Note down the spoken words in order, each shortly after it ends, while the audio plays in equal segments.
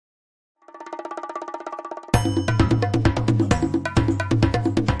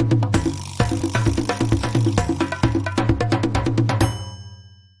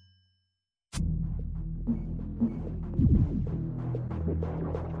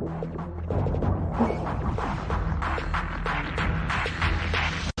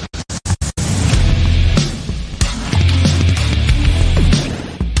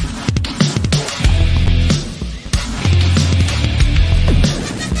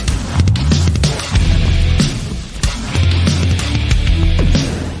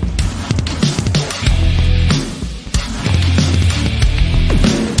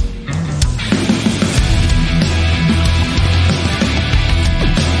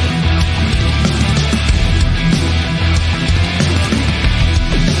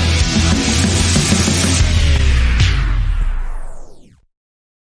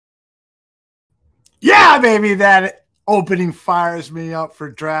Yeah, baby, that opening fires me up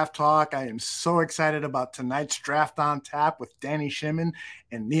for Draft Talk. I am so excited about tonight's Draft on Tap with Danny Shimon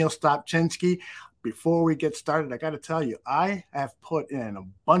and Neil Stopchinski. Before we get started, I got to tell you, I have put in a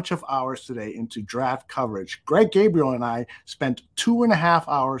bunch of hours today into draft coverage. Greg Gabriel and I spent 2.5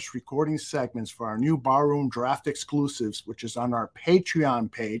 hours recording segments for our new Barroom Draft Exclusives, which is on our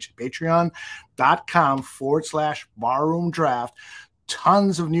Patreon page, patreon.com/Barroom Draft.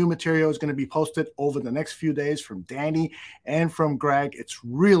 Tons of new material is going to be posted over the next few days from Danny and from Greg. It's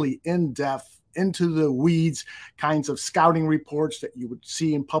really in-depth, into the weeds kinds of scouting reports that you would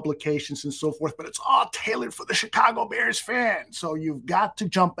see in publications and so forth, but it's all tailored for the Chicago Bears fan. So you've got to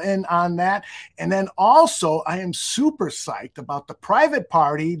jump in on that. And then also, I am super psyched about the private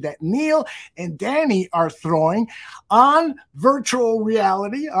party that Neil and Danny are throwing on virtual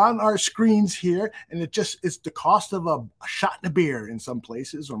reality on our screens here. And it just is the cost of a shot and a beer in some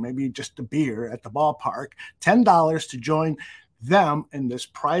places, or maybe just a beer at the ballpark, $10 to join them in this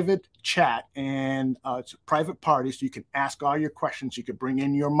private chat, and it's a private party, so you can ask all your questions. You can bring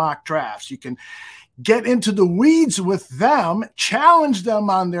in your mock drafts. You can get into the weeds with them, challenge them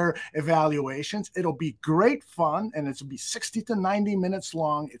on their evaluations. It'll be great fun, and it'll be 60 to 90 minutes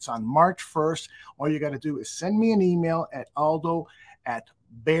long. It's on March 1st. All you got to do is send me an email at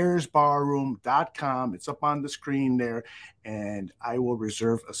aldo@bearsbarroom.com. It's up on the screen there, and I will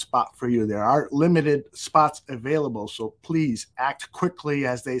reserve a spot for you. There are limited spots available, so please act quickly,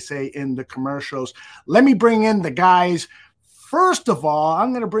 as they say in the commercials. Let me bring in the guys. First of all, I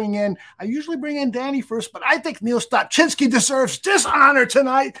usually bring in Danny first, but I think Neil Stopchinski deserves this honor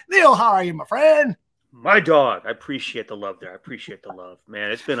tonight. Neil, how are you, my friend? My dog. I appreciate the love there. I appreciate the love,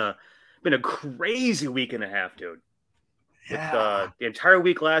 man. It's been a crazy week and a half, dude. Yeah. With the entire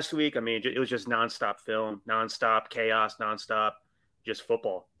week last week, I mean, it was just nonstop film, nonstop chaos, nonstop just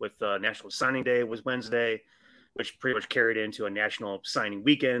football. With National Signing Day was Wednesday, which pretty much carried into a National Signing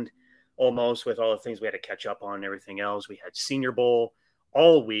Weekend almost, with all the things we had to catch up on and everything else. We had Senior Bowl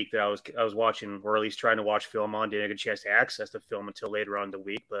all week that I was watching, or at least trying to watch film on. Didn't get a chance to access the film until later on in the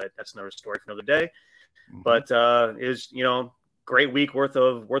week, but that's another story for another day. Mm-hmm. But it was, great week worth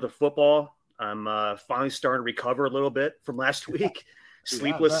of football. I'm finally starting to recover a little bit from last week.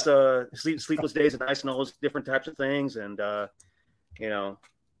 Sleepless days and nights and all those different types of things. And,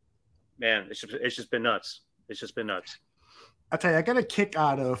 man, it's just been nuts. It's just been nuts. I tell you, I got a kick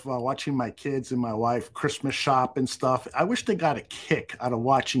out of watching my kids and my wife Christmas shop and stuff. I wish they got a kick out of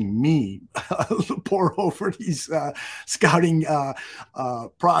watching me pour over these scouting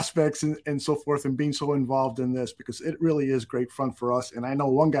prospects and so forth, and being so involved in this, because it really is great fun for us. And I know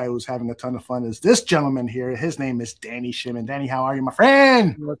one guy who's having a ton of fun is this gentleman here. His name is Danny Shimon. Danny, how are you, my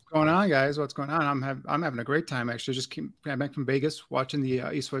friend? What's going on, guys? What's going on? I'm having a great time, actually. Just came back from Vegas watching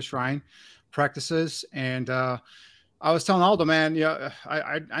the East West Shrine practices, and I was telling Aldo, man,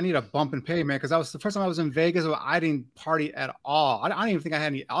 I need a bump in pay, man, because that was the first time I was in Vegas. I didn't party at all. I didn't even think I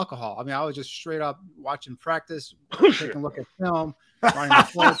had any alcohol. I mean, I was just straight up watching practice, taking a look at film, running the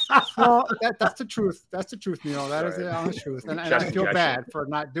course. Well, that's the truth. That's the truth, Neil. That is the honest truth. And I feel bad for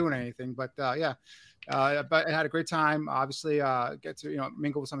not doing anything. But, but I had a great time. Obviously, get to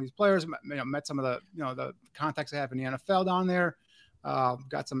mingle with some of these players. Met some of the contacts I have in the NFL down there.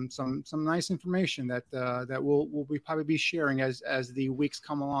 Got some nice information that we'll probably be sharing as the weeks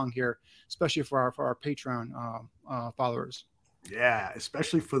come along here, especially for our Patreon followers. Yeah,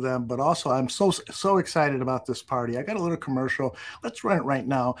 especially for them, but also I'm so excited about this party. I got a little commercial. Let's run it right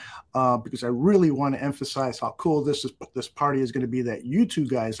now because I really want to emphasize how cool this party is going to be that you two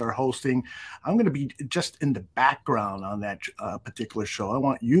guys are hosting. I'm going to be just in the background on that particular show. I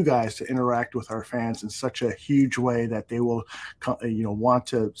want you guys to interact with our fans in such a huge way that they will, want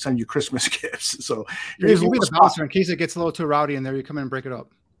to send you Christmas gifts. So here's the bouncer in case it gets a little too rowdy in there. You come in and break it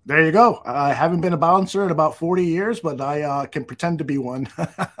up. There you go. I haven't been a bouncer in about 40 years, but I can pretend to be one.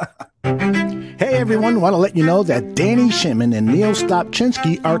 Hey everyone, want to let you know that Danny Shimon and Neil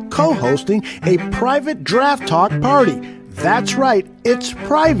Stopchinski are co-hosting a private draft talk party. That's right, it's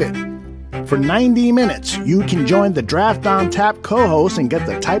private. For 90 minutes, you can join the Draft on Tap co-host and get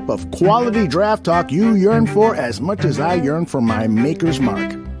the type of quality draft talk you yearn for as much as I yearn for my Maker's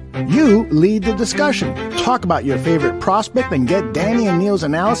Mark. You lead the discussion. Talk about your favorite prospect and get Danny and Neil's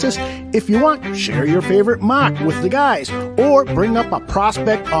analysis. If you want, share your favorite mock with the guys or bring up a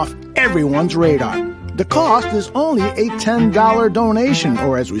prospect off everyone's radar. The cost is only a $10 donation,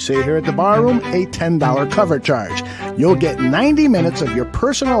 or as we say here at the Barroom, a $10 cover charge. You'll get 90 minutes of your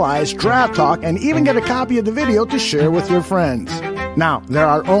personalized draft talk and even get a copy of the video to share with your friends. Now, there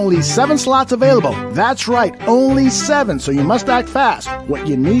are only 7 slots available. That's right, only 7, so you must act fast. What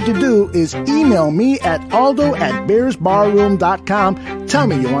you need to do is email me at aldo@beersbarroom.com. Tell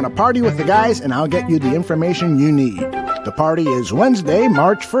me you want to party with the guys, and I'll get you the information you need. The party is Wednesday,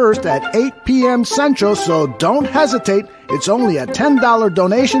 March 1st at 8 p.m. Central, so don't hesitate. It's only a $10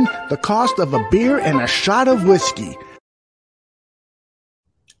 donation, the cost of a beer and a shot of whiskey.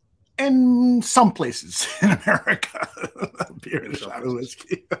 In some places in America, a beer and a shot of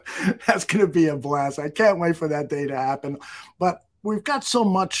whiskey. That's going to be a blast. I can't wait for that day to happen. But we've got so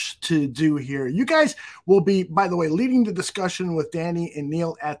much to do here. You guys will be, by the way, leading the discussion with Danny and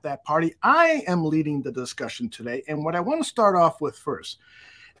Neil at that party. I am leading the discussion today. And what I want to start off with first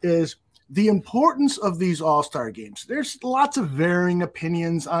is the importance of these all-star games. There's lots of varying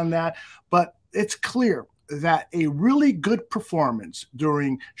opinions on that, but it's clear that a really good performance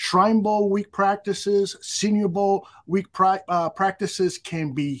during Shrine Bowl week practices, Senior Bowl week practices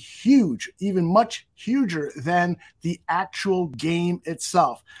can be huge, even much huger than the actual game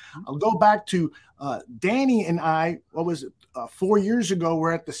itself. I'll go back to Danny and I, 4 years ago,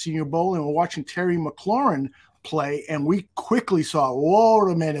 we're at the Senior Bowl and we're watching Terry McLaurin play, and we quickly saw, whoa,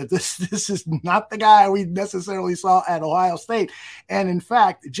 a minute, this is not the guy we necessarily saw at Ohio State. And in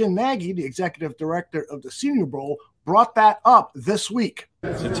fact, Jim Nagy, the executive director of the Senior Bowl, brought that up this week.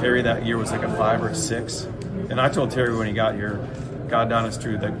 So Terry that year was like a 5 or a 6, and I told Terry when he got here, God honest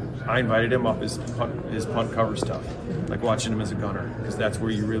truth, that I invited him up his punt cover stuff, like watching him as a gunner, because that's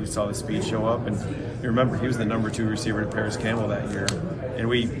where you really saw the speed show up. And you remember, he was the number 2 receiver to Paris Campbell that year. And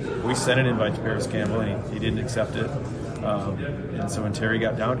we sent an invite to Paris Campbell, and he didn't accept it. And so when Terry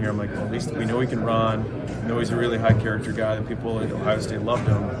got down here, I'm like, well, at least we know he can run. We know he's a really high character guy. The people at Ohio State loved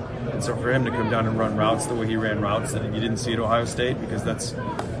him. And so for him to come down and run routes the way he ran routes, and you didn't see at Ohio State, because that's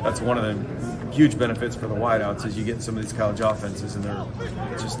one of the huge benefits for the wideouts, is you get some of these college offenses and they're not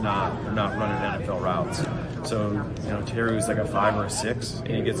running NFL routes. So, Terry was like a 5 or a 6, and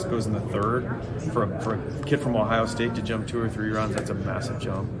he goes in the 3rd. For a kid from Ohio State to jump 2 or 3 rounds, that's a massive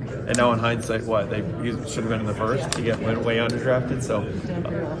jump. And now in hindsight, he should have been in the 1st. He got way underdrafted. So,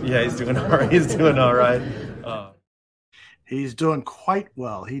 yeah, he's doing all right. He's doing all right. He's doing quite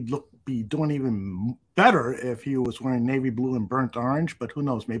well. He'd be doing even better if he was wearing navy blue and burnt orange, but who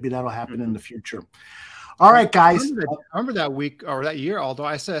knows? Maybe that'll happen in the future. All right, guys. I remember that week or that year, although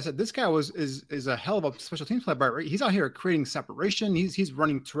I said this guy is a hell of a special teams player. Right? He's out here creating separation. He's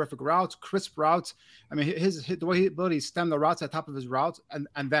running terrific routes, crisp routes. I mean, the way he ability to stem the routes at the top of his routes, and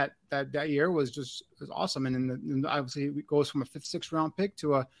that year was awesome. And obviously it goes from a 5th, 6th round pick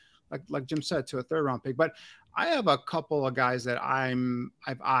to a, like Jim said, to a 3rd round pick. But I have a couple of guys that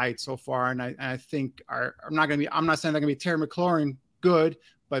I've eyed so far, and I think I'm not saying they're gonna be Terry McLaurin good,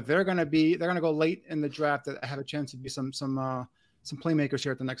 but they're gonna go late in the draft that have a chance to be some playmakers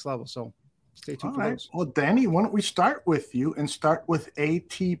here at the next level. So stay tuned for those. Well, Danny, why don't we start with you and start with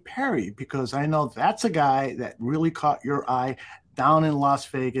A.T. Perry, because I know that's a guy that really caught your eye down in Las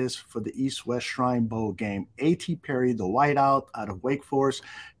Vegas for the East-West Shrine Bowl game. A.T. Perry, the wideout out of Wake Forest.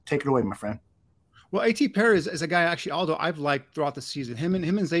 Take it away, my friend. Well, A.T. Perry is a guy, actually, although I've liked throughout the season. Him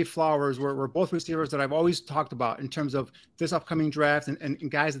and Zay Flowers were both receivers that I've always talked about in terms of this upcoming draft and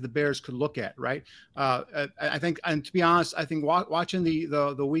guys that the Bears could look at, right? I think, and to be honest, I think watching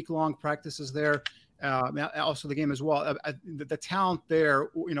the week-long practices there, also the game as well, the talent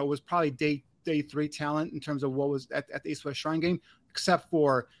there, was probably day 3 talent in terms of what was at the East-West Shrine game, except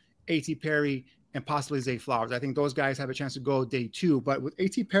for A.T. Perry and possibly Zay Flowers. I think those guys have a chance to go day 2. But with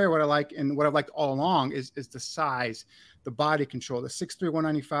A.T. Perry, what I like and what I've liked all along is the size. the body control, the 6'3",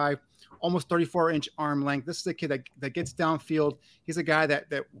 195, almost 34-inch arm length. This is a kid that gets downfield. He's a guy that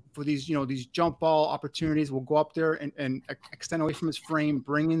for these, these jump ball opportunities will go up there and extend away from his frame,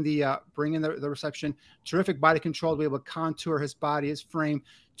 bring in the reception. Terrific body control to be able to contour his body, his frame,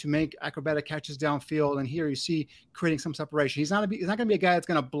 to make acrobatic catches downfield. And here you see creating some separation. He's not going to be a guy that's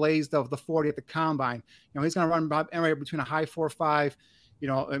going to blaze the 40 at the combine. He's going to run anywhere between a high 4.5,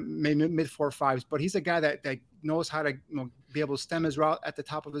 maybe mid 4.5s, but he's a guy that knows how to be able to stem his route at the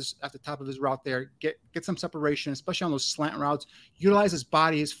top of his route there, get some separation, especially on those slant routes, utilize his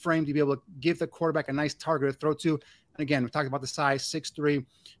body, his frame to be able to give the quarterback a nice target to throw to. And again, we talked about the size, 6'3",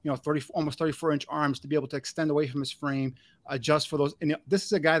 almost 34-inch arms to be able to extend away from his frame, adjust for those. And this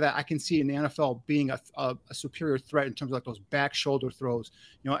is a guy that I can see in the NFL being a superior threat in terms of like those back shoulder throws.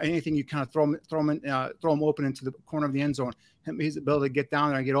 Anything you kind of throw him open into the corner of the end zone. His ability to get down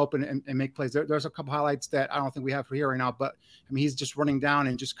there and get open and make plays. There's a couple highlights that I don't think we have for here right now, but I mean, he's just running down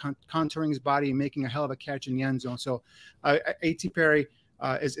and just contouring his body and making a hell of a catch in the end zone. So A.T. Perry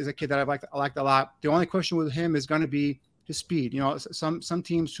is a kid that I liked a lot. The only question with him is going to be his speed. Some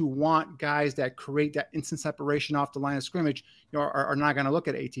teams who want guys that create that instant separation off the line of scrimmage, are not going to look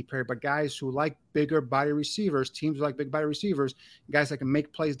at A.T. Perry, but guys who like bigger body receivers, teams who like big body receivers, guys that can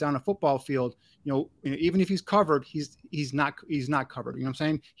make plays down a football field, even if he's covered, he's not covered. You know what I'm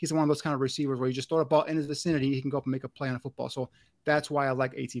saying? He's one of those kind of receivers where you just throw the ball in his vicinity, he can go up and make a play on a football. So that's why I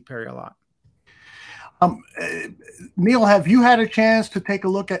like A.T. Perry a lot. Neil, have you had a chance to take a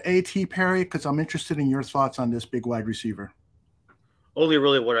look at A.T. Perry? Because I'm interested in your thoughts on this big wide receiver. Only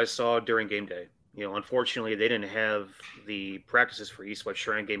really what I saw during game day. Unfortunately, they didn't have the practices for East-West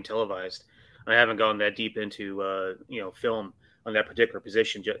Shrine game televised. I haven't gone that deep into film on that particular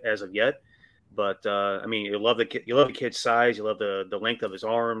position as of yet. But I mean, you love the kid's size, you love the length of his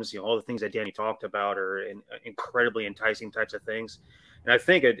arms. All the things that Danny talked about are incredibly enticing types of things. And I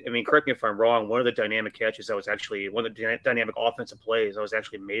think, correct me if I'm wrong, one of the dynamic catches that was actually one of the dynamic offensive plays that was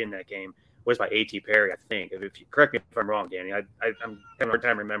actually made in that game was by A.T. Perry, I think. If you correct me if I'm wrong, Danny, I'm having a hard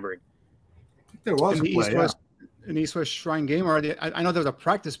time remembering. There was a play, an East-West Shrine game, or I know there was a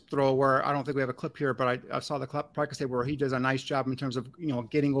practice throw where I don't think we have a clip here, but I saw the practice tape where he does a nice job in terms of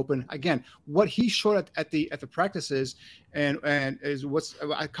getting open. Again, what he showed at the practices and is what's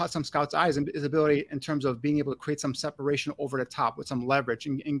I caught some scouts' eyes and his ability in terms of being able to create some separation over the top with some leverage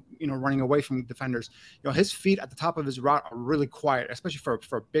and running away from defenders. His feet at the top of his route are really quiet, especially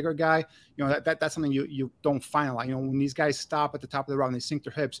for a bigger guy. That's something you don't find a lot. When these guys stop at the top of the route and they sink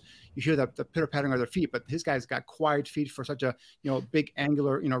their hips, you hear the pitter pattering of their feet, but his guys got quiet feet for such a big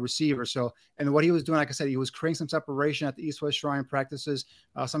angular receiver. So, and what he was doing, like I said, he was creating some separation at the East-West Shrine practices,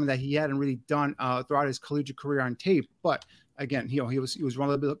 something that he hadn't really done throughout his collegiate career on tape. But again, he was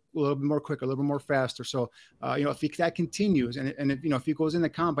running a little bit more quicker, a little bit more faster. So, if that continues, and if he goes in the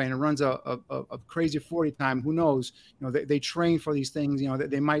combine and runs a crazy 40 time, who knows? They train for these things.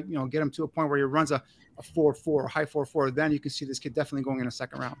 They might get him to a point where he runs a 4.4, high 4.4. Then you can see this kid definitely going in a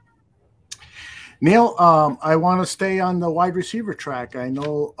second round. Neil, I want to stay on the wide receiver track. I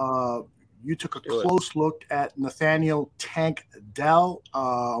know you took a close look at Nathaniel Tank Dell.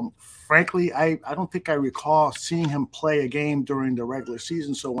 Frankly, I don't think I recall seeing him play a game during the regular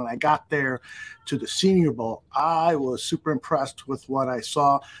season. So when I got there to the Senior Bowl, I was super impressed with what I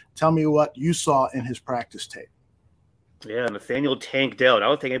saw. Tell me what you saw in his practice tape. Yeah, Nathaniel Tank Dell. I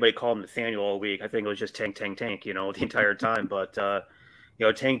don't think anybody called him Nathaniel all week. I think it was just Tank, the entire time. But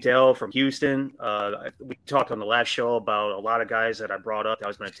Tank Dell from Houston. We talked on the last show about a lot of guys that I brought up that I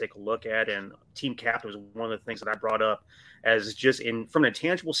was going to take a look at, and team captain was one of the things that I brought up as just from an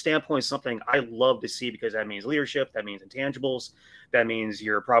intangible standpoint, something I love to see, because that means leadership, that means intangibles, that means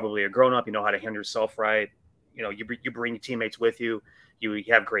you're probably a grown up, you know how to handle yourself right, you bring your teammates with you, you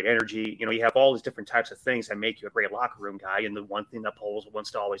have great energy, you have all these different types of things that make you a great locker room guy. And the one thing that Poles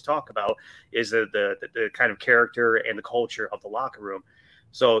wants to always talk about is the kind of character and the culture of the locker room.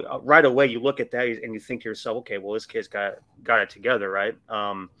 So right away you look at that and you think to yourself, okay, well, this kid's got it together, right?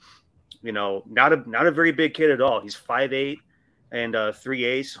 Not a very big kid at all. He's 5'8" and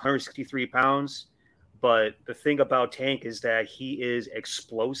 3/8, 163 pounds. But the thing about Tank is that he is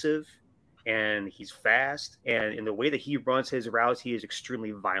explosive and he's fast. And in the way that he runs his routes, he is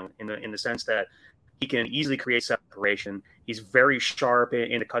extremely violent in the sense that he can easily create separation. He's very sharp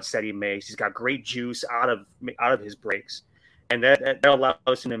in the cuts that he makes. He's got great juice out of his breaks. And that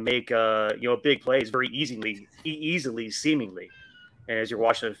allows him to make big plays very easily, seemingly. And as you're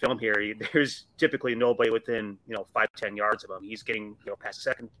watching the film here, there's typically nobody within 5-10 yards of him. He's getting past the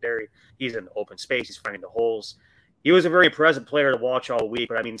secondary. He's in open space. He's finding the holes. He was a very impressive player to watch all week.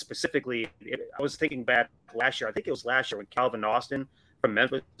 But I mean, specifically, I was thinking back last year. I think it was last year when Calvin Austin from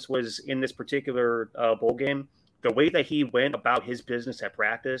Memphis was in this particular bowl game. The way that he went about his business at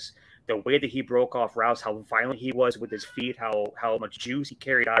practice, the way that he broke off routes, how violent he was with his feet, how much juice he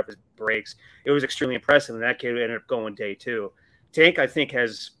carried out of his breaks, it was extremely impressive. And that kid ended up going day 2. Tank, I think,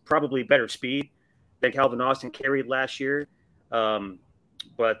 has probably better speed than Calvin Austin carried last year.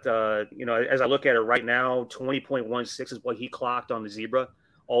 But as I look at it right now, 20.16 is what he clocked on the Zebra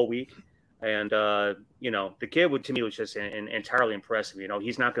all week. And, the kid to me was just entirely impressive.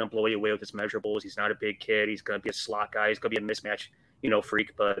 He's not going to blow you away with his measurables. He's not a big kid. He's going to be a slot guy. He's going to be a mismatch,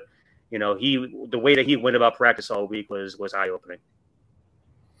 freak. But, the way that he went about practice all week was eye-opening.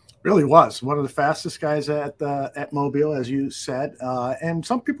 Really was one of the fastest guys at Mobile, as you said. And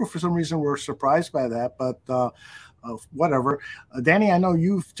some people, for some reason, were surprised by that. But whatever. Danny, I know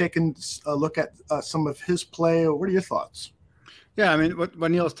you've taken a look at some of his play. What are your thoughts? Yeah, I mean,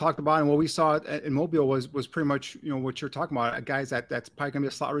 what Neil's talked about and what we saw in Mobile was pretty much, what you're talking about. Guys that's probably going to be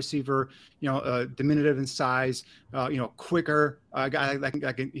a slot receiver, diminutive in size, quicker. A guy that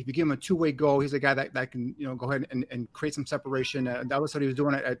can, if you give him a two-way go, he's a guy that can, go ahead and create some separation. That was what he was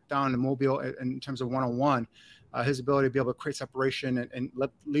doing down in Mobile in terms of one-on-one. His ability to be able to create separation and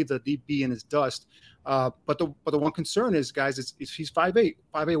leave the DB in his dust. But the one concern is, guys, he's 5'8",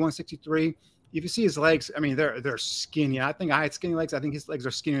 163. If you see his legs, I mean, they're skinny. I think I had skinny legs. I think his legs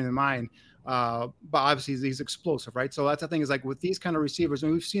are skinnier than mine. But obviously he's explosive, right? So that's the thing, is like with these kind of receivers,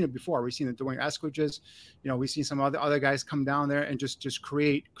 and we've seen it before. We've seen it Dwayne Eskridge's. We've seen some other guys come down there and just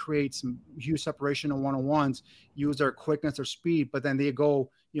create some huge separation in one-on-ones, use their quickness or speed, but then they go,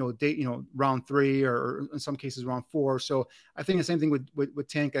 round 3 or in some cases round 4. So I think the same thing with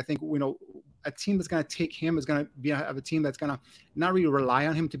Tank. I think, a team that's going to take him is going to have a team that's going to not really rely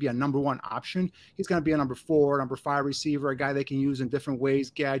on him to be a number 1 option. He's going to be a number 4, number 5 receiver, a guy they can use in different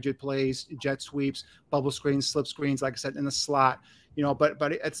ways, gadget plays, jet sweeps, bubble screens, slip screens, like I said, in the slot.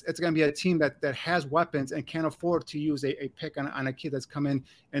 But it's going to be a team that has weapons and can't afford to use a pick on a kid that's come in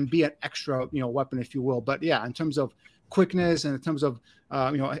and be an extra, weapon, if you will. But yeah, in terms of quickness and in terms of,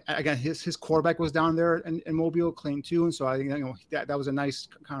 again, his quarterback was down there in Mobile, Clayton too. And so I think, that was a nice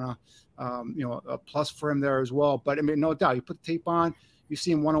kind of, a plus for him there as well. But I mean, no doubt, you put the tape on, you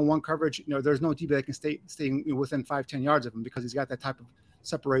see him one-on-one coverage, there's no DB that can stay within 5-10 yards of him, because he's got that type of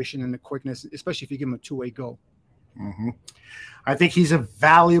separation and the quickness, especially if you give him a two-way go. Mm-hmm. I think he's a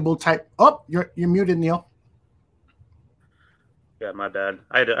valuable type. Oh, you're muted, Neil. Yeah, my bad.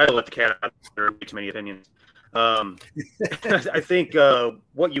 I had to let the cat out. There are too many opinions. I think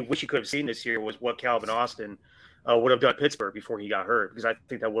what you wish you could have seen this year was what Calvin Austin would have done at Pittsburgh before he got hurt, because I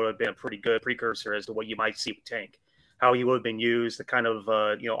think that would have been a pretty good precursor as to what you might see with Tank, how he would have been used, the kind of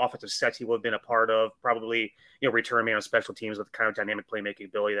offensive sets he would have been a part of, probably return man on special teams with the kind of dynamic playmaking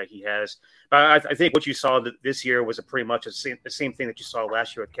ability that he has. But I think what you saw this year was pretty much the same thing that you saw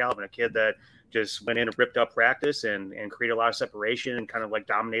last year with Calvin, a kid that just went in and ripped up practice and created a lot of separation and kind of like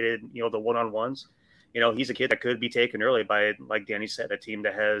dominated the one-on-ones. He's a kid that could be taken early by, like Danny said, a team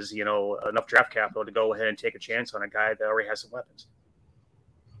that has, enough draft capital to go ahead and take a chance on a guy that already has some weapons.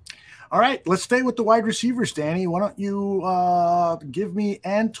 All right, let's stay with the wide receivers, Danny. Why don't you give me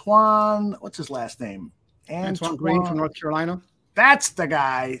Antoine, what's his last name? Antoine Green from North Carolina. That's the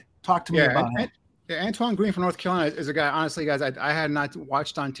guy. Talk to me about him. Antoine Green from North Carolina is a guy, honestly, guys, I had not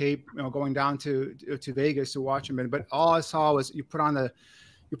watched on tape, going down to Vegas to watch him. But all I saw was you put on the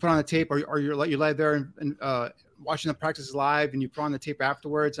tape, or you led there and watching the practices live, and you put on the tape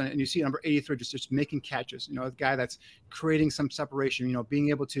afterwards, and you see number 83 just making catches. A guy that's creating some separation. Being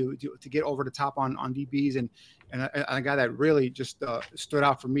able to get over the top on DBs, and a guy that really just stood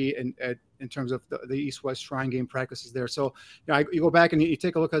out for me in terms of the East-West Shrine Game practices there. So you go back and you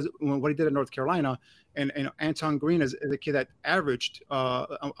take a look at what he did in North Carolina, and Antoine Green is a kid that averaged. I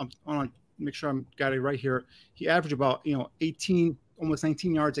want to make sure I'm got it right here. He averaged about 18. Almost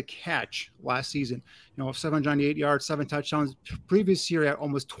 19 yards a catch last season, 798 yards, 7 touchdowns. Previous year, at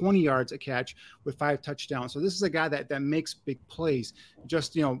almost 20 yards a catch with 5 touchdowns. So this is a guy that makes big plays.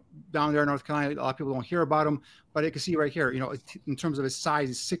 Just, down there in North Carolina, a lot of people don't hear about him, but you can see right here, in terms of his size,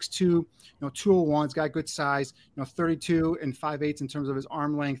 he's 6'2", 201. He's got good size, 32 and 5/8 in terms of his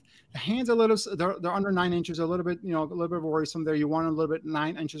arm length. The hands are they're under 9 inches, a little bit worrisome there. You want a little bit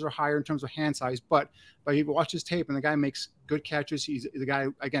 9 inches or higher in terms of hand size, but you watch his tape and the guy makes good catches. He's the guy,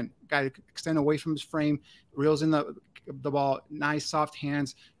 again, extend away from his frame, reels in the the ball, nice soft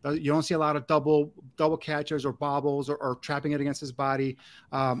hands. You don't see a lot of double catches or bobbles or trapping it against his body.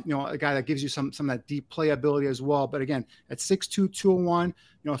 A guy that gives you some of that deep playability as well. But again, at 6'2", 201,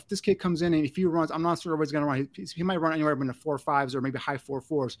 if this kid comes in and if he runs, I'm not sure what he's going to run. He might run anywhere between the 4.5s or maybe high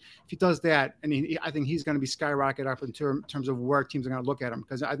 4.4s. If he does that, I think he's going to be skyrocketed up in terms of where teams are going to look at him,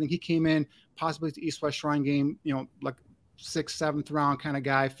 because I think he came in possibly to East-West Shrine game, like 6th, 7th round kind of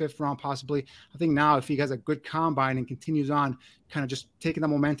guy, 5th round possibly. I think now if he has a good combine and continues on kind of just taking the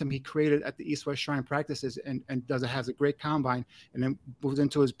momentum he created at the East-West Shrine practices and has a great combine and then moves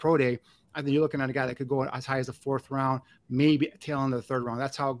into his pro day, I think you're looking at a guy that could go as high as the 4th round, maybe tail end of the 3rd round.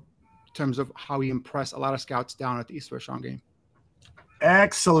 That's how, in terms of how he impressed a lot of scouts down at the East-West Shrine game.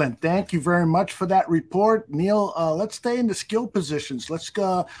 Excellent. Thank you very much for that report, Neil. Let's stay in the skill positions. Let's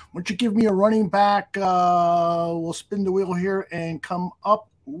go. Why don't you give me a running back? We'll spin the wheel here and come up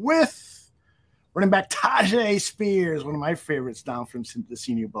with running back Tyjae Spears, one of my favorites down from the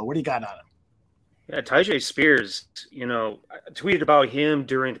Senior Bowl. What do you got on him? Yeah, Tyjae Spears, I tweeted about him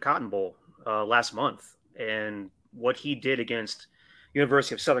during the Cotton Bowl last month, and what he did against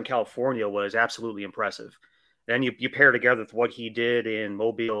University of Southern California was absolutely impressive. Then you pair together with what he did in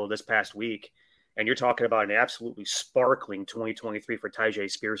Mobile this past week, and you're talking about an absolutely sparkling 2023 for Tyjae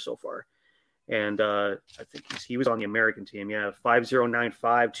Spears so far. And I think he was on the American team. Yeah,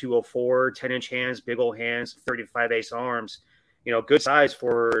 5'0", 204, 10-inch hands, big old hands, 35-ace arms. Good size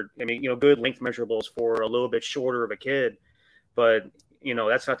for, good length measurables for a little bit shorter of a kid. But,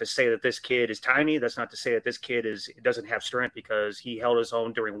 that's not to say that this kid is tiny. That's not to say that this kid doesn't have strength, because he held his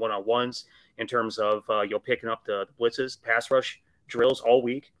own during one-on-ones in terms of, picking up the blitzes, pass rush drills all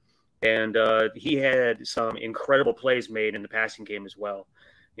week. And he had some incredible plays made in the passing game as well.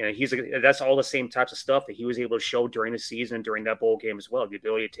 That's all the same types of stuff that he was able to show during the season, during that bowl game as well. The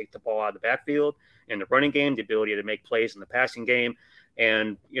ability to take the ball out of the backfield in the running game, the ability to make plays in the passing game,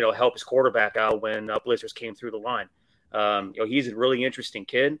 and, help his quarterback out when blitzers came through the line. He's a really interesting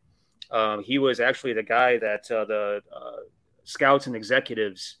kid. He was actually the guy that the scouts and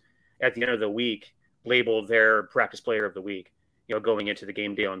executives at the end of the week labeled their practice player of the week, going into the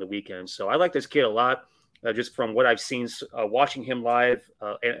game day on the weekend. So I like this kid a lot, just from what I've seen, watching him live,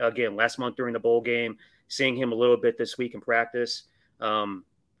 again, last month during the bowl game, seeing him a little bit this week in practice.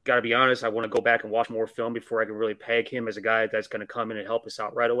 Got to be honest, I want to go back and watch more film before I can really peg him as a guy that's going to come in and help us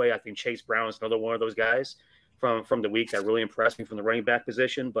out right away. I think Chase Brown is another one of those guys from the week that really impressed me from the running back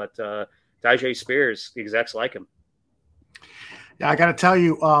position. But Tyjae Spears, the execs like him. Yeah, I got to tell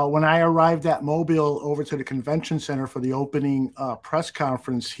you, when I arrived at Mobile over to the convention center for the opening press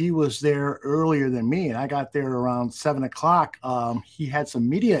conference, he was there earlier than me, and I got there around 7 o'clock. He had some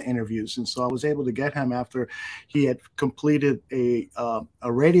media interviews, and so I was able to get him after he had completed a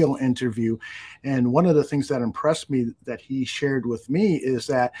radio interview. And one of the things that impressed me that he shared with me is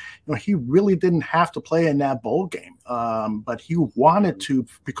that he really didn't have to play in that bowl game, but he wanted to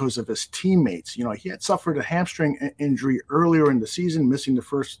because of his teammates. He had suffered a hamstring injury earlier in the season, missing the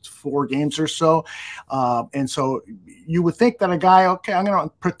first 4 games or so. And so you would think that a guy, okay, I'm going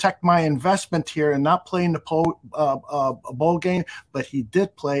to protect my investment here and not play in the bowl game, but he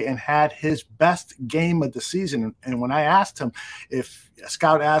did play and had his best game of the season. And when I asked him, if a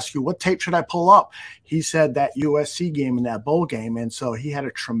scout asked you, what tape should I pull up? He said that USC game and that bowl game. And so he had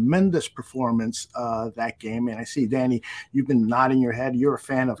a tremendous performance that game. And I see, Danny, you've been nodding your head. You're a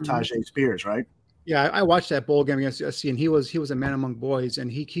fan of Tyjae Spears, right? Yeah, I watched that bowl game against USC, and he was a man among boys,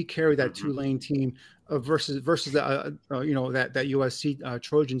 and he carried that Tulane team versus the that USC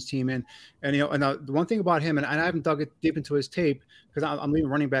Trojans team, and the one thing about him, and I haven't dug deep into his tape because I'm leaving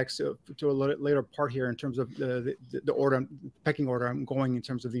running backs to a little later part here in terms of the order, pecking order I'm going in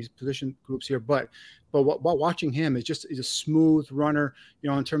terms of these position groups here, but while watching him, he's a smooth runner,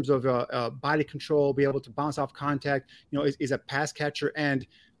 in terms of body control, be able to bounce off contact, is a pass catcher. And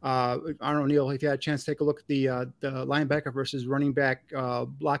I don't know, Neil, if you had a chance to take a look at the linebacker versus running back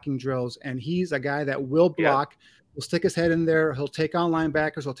blocking drills, and he's a guy that will block, will stick his head in there, he'll take on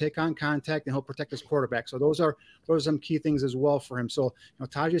linebackers, he'll take on contact, and he'll protect his quarterback. So those are some key things as well for him. So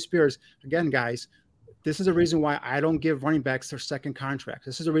Tyjae Spears, again, guys, this is a reason why I don't give running backs their second contract.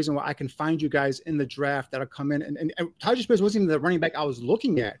 This is a reason why I can find you guys in the draft that'll come in. And Tyjae Spears wasn't even the running back I was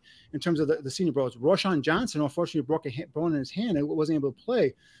looking at in terms of the Senior Bowl. Roshan Johnson, unfortunately, broke a bone in his hand and wasn't able to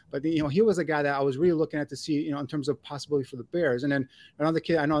play. But he was a guy that I was really looking at to see, in terms of possibility for the Bears. And then another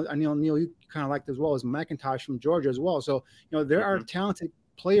kid I know, Neil, you kind of liked as well, is McIntosh from Georgia as well. So there are talented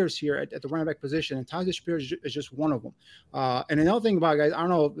players here at the running back position, and Tyjae Spears is just one of them. And another thing about it, guys, I don't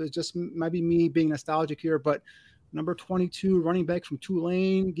know, it just might be me being nostalgic here, but number 22 running back from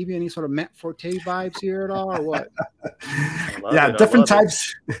Tulane, give you any sort of Matt Forte vibes here at all, or what? Yeah, different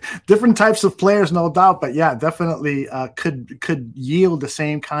types of players, no doubt, but yeah, definitely could yield the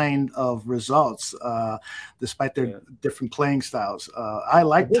same kind of results despite their different playing styles. I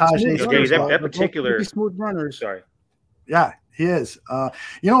like Tajay. That particular smooth runners. Sorry. Yeah, he is.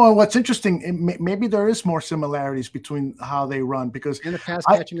 And what's interesting, maybe there is more similarities between how they run because and the pass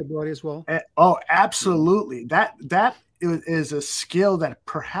catching ability as well. Oh, absolutely. That is a skill that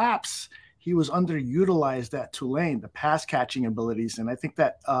perhaps he was underutilized at Tulane, the pass catching abilities. And I think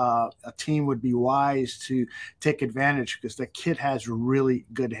that a team would be wise to take advantage because the kid has really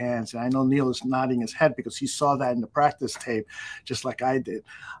good hands. And I know Neil is nodding his head because he saw that in the practice tape, just like I did.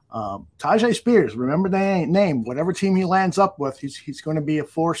 Tajay Spears, remember the name. Whatever team he lands up with, he's going to be a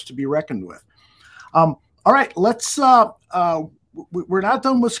force to be reckoned with. All right, let's we're not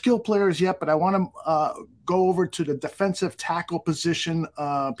done with skill players yet, but I want to go over to the defensive tackle position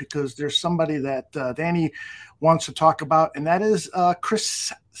because there's somebody that Danny wants to talk about, and that is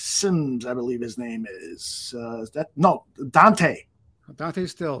Chris Sims, I believe his name is. Dante. Dante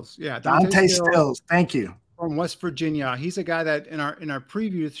Stills. Yeah, Dante Stills. Thank you. From West Virginia. He's a guy that in our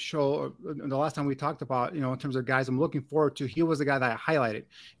previous show, the last time we talked about, in terms of guys I'm looking forward to, he was the guy that I highlighted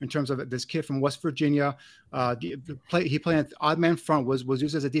in terms of this kid from West Virginia. He played at odd man front, was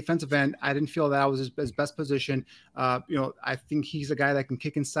used as a defensive end. I didn't feel that was his best position. I think he's a guy that can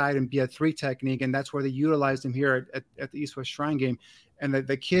kick inside and be a 3 technique, and that's where they utilized him here at the East-West Shrine game. And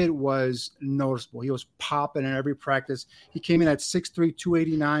the kid was noticeable. He was popping in every practice. He came in at 6'3",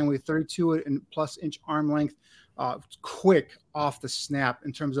 289 with 32 and plus inch arm length, quick off the snap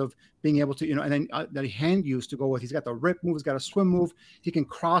in terms of being able to, and then that hand use to go with. He's got the rip move. He's got a swim move. He can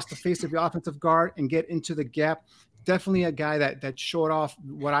cross the face of the offensive guard and get into the gap. Definitely a guy that showed off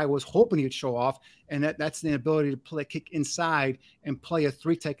what I was hoping he'd show off, and that's the ability to kick inside and play a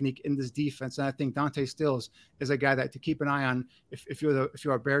 3 technique in this defense. And I think Dante Stills is a guy that to keep an eye on if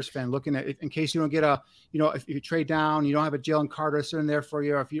you're a Bears fan, looking at in case you don't get if you trade down, you don't have a Jalen Carter sitting there for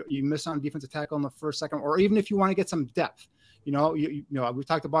you, or if you miss on defensive tackle in the first, second, or even if you want to get some depth. We've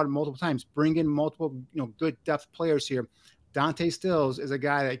talked about it multiple times. Bring in multiple good depth players here. Dante Stills is a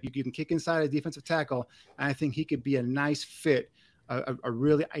guy that you can kick inside a defensive tackle, and I think he could be a nice fit, a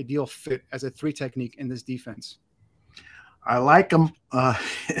really ideal fit as a 3 technique in this defense. I like him.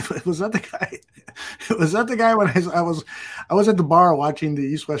 Was that the guy? Was that the guy when I was at the bar watching the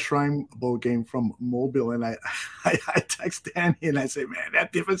East-West Shrine Bowl game from Mobile, and I text Danny and I say, man,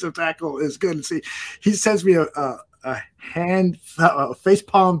 that defensive tackle is good. And see, he sends me a hand face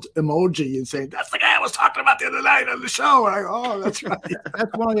palmed emoji and saying, that's the guy I was talking about the other night on the show. And I go, oh, that's right.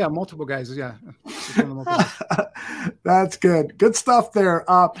 That's one of multiple guys. Yeah. That's good. Good stuff there.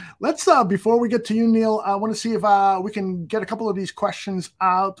 Let's before we get to you, Neil, I want to see if we can get a couple of these questions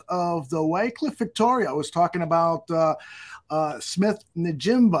out of the way. Cliff Victoria was talking about Smith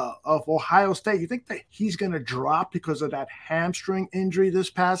Njigba of Ohio State. You think that he's going to drop because of that hamstring injury this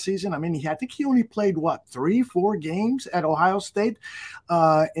past season? I mean, I think he only played 3-4 games at Ohio State,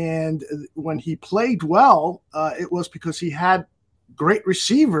 and when he played well, it was because he had great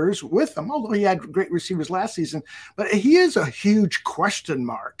receivers with him, although he had great receivers last season. But he is a huge question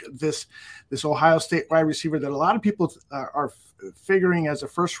mark, this Ohio State wide receiver that a lot of people are figuring as a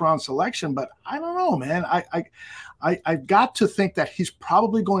first-round selection. But I don't know, man. I've got to think that he's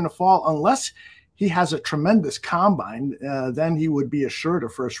probably going to fall unless he has a tremendous combine. Then he would be assured a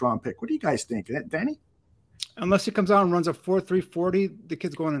first-round pick. What do you guys think, Danny? Unless he comes out and runs a 4.3 40, the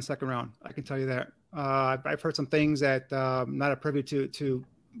kid's going in the second round. I can tell you that. I've heard some things that I'm not at privy to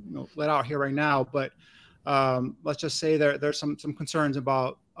let out here right now, but let's just say there's some concerns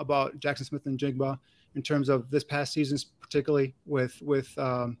about Jackson Smith Njigba in terms of this past season, particularly with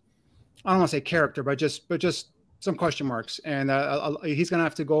I don't want to say character, but just some question marks. And he's going to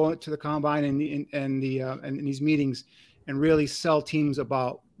have to go to the combine and these meetings and really sell teams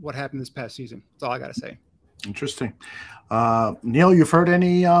about what happened this past season. That's all I got to say. Interesting. Neil, you've heard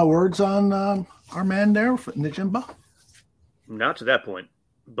any words on our man there, Njigba? Not to that point,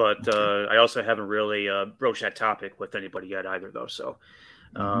 but I also haven't really broached that topic with anybody yet either, though. So,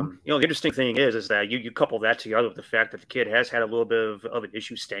 the interesting thing is that you couple that together with the fact that the kid has had a little bit of an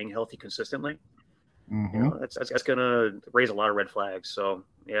issue staying healthy consistently. Mm-hmm. That's going to raise a lot of red flags. So,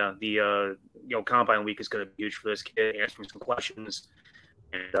 yeah, the combine week is going to be huge for this kid, answering some questions.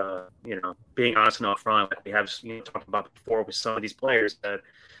 And, being honest and upfront, like we have talked about before with some of these players that,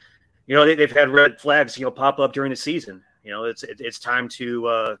 they've had red flags, pop up during the season. It's time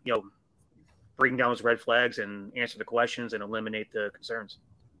to, bring down those red flags and answer the questions and eliminate the concerns.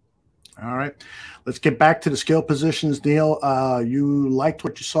 All right, let's get back to the skill positions. Neil, you liked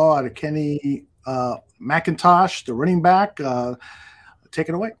what you saw out of Kenny McIntosh, the running back. Take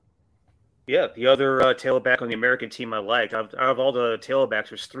it away. Yeah, the other tailback on the American team I liked. Out of all the tailbacks,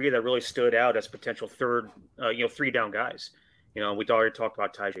 there's three that really stood out as potential three down guys. We already talked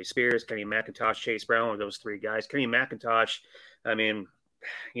about Tyjae Spears, Kenny McIntosh, Chase Brown, those three guys. Kenny McIntosh, I mean,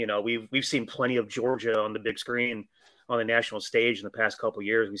 we've seen plenty of Georgia on the big screen on the national stage in the past couple of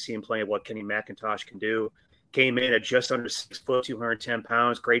years. We've seen plenty of what Kenny McIntosh can do. Came in at just under 6 foot, 210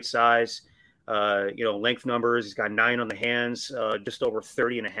 pounds, great size. Length numbers, he's got 9 on the hands, just over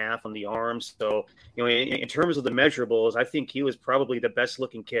 30 and a half on the arms. So, in terms of the measurables, I think he was probably the best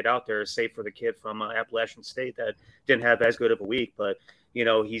looking kid out there, save for the kid from Appalachian State that didn't have as good of a week. But,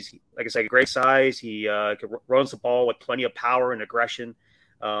 he's, like I said, great size. He runs the ball with plenty of power and aggression.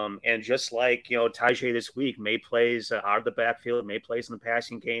 And just like, Tyjae this week made plays out of the backfield, made plays in the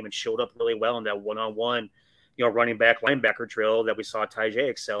passing game, and showed up really well in that one-on-one running back linebacker drill that we saw Tyjae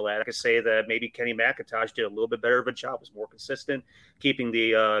excel at. I could say that maybe Kenny McIntosh did a little bit better of a job, was more consistent, keeping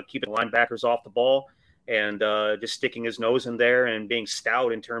linebackers off the ball and just sticking his nose in there and being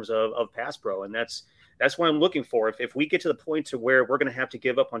stout in terms of pass pro. And that's what I'm looking for. If we get to the point to where we're going to have to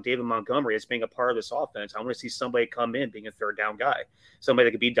give up on David Montgomery as being a part of this offense, I want to see somebody come in being a third down guy, somebody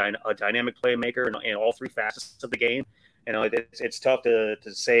that could be a dynamic playmaker in all three facets of the game. It's tough to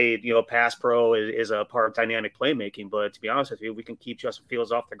say, pass pro is a part of dynamic playmaking, but to be honest with you, we can keep Justin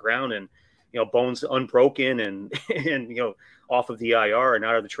Fields off the ground and, bones unbroken and off of the IR and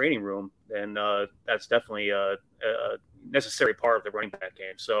out of the training room. And that's definitely a necessary part of the running back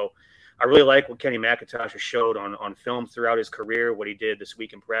game. So I really like what Kenny McIntosh has showed on film throughout his career, what he did this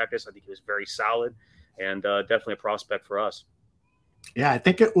week in practice. I think he was very solid and definitely a prospect for us. Yeah, I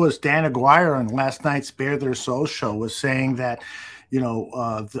think it was Dan Aguirre on last night's Bear Their Soul show was saying that,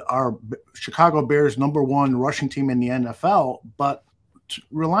 our Chicago Bears #1 rushing team in the NFL, but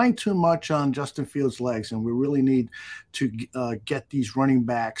relying too much on Justin Fields' legs, and we really need to get these running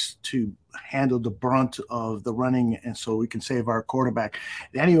backs to handle the brunt of the running, and so we can save our quarterback.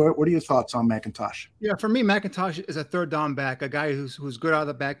 Danny, what are your thoughts on McIntosh? Yeah, for me, McIntosh is a third down back, a guy who's good out of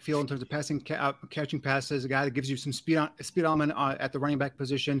the backfield in terms of catching passes, a guy that gives you some speed element at the running back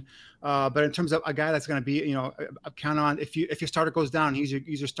position. But in terms of a guy that's going to be, count on if your starter goes down, he's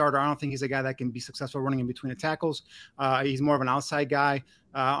your starter. I don't think he's a guy that can be successful running in between the tackles. He's more of an outside guy.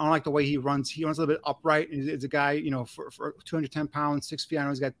 I don't like the way he runs. He runs a little bit upright. It's a guy, for 210 pounds, 6 feet. I know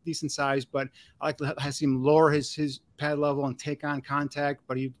he's got decent size, but I like to see him lower his pad level and take on contact,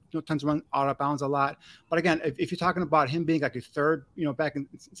 but he tends to run out of bounds a lot. But again, if you're talking about him being like a third, back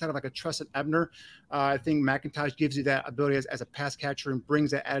instead of like a trusted Ebner, I think McIntosh gives you that ability as a pass catcher and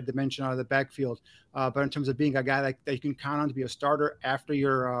brings that added dimension out of the backfield. But in terms of being a guy that you can count on to be a starter after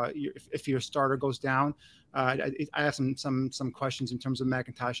if your starter goes down, I have some questions in terms of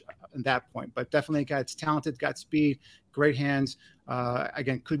McIntosh at that point, but definitely a guy that's talented, got speed, great hands.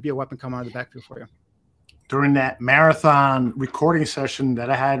 Again, could be a weapon coming out of the backfield for you. During that marathon recording session that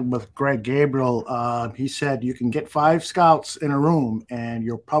I had with Greg Gabriel, he said you can get 5 scouts in a room and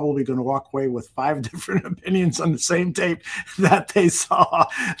you're probably going to walk away with 5 different opinions on the same tape that they saw.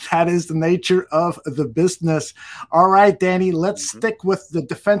 That is the nature of the business. All right, Danny, let's stick with the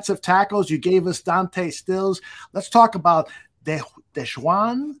defensive tackles. You gave us Dante Stills. Let's talk about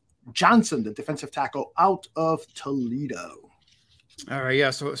Deshaun Johnson, the defensive tackle out of Toledo. All right, yeah.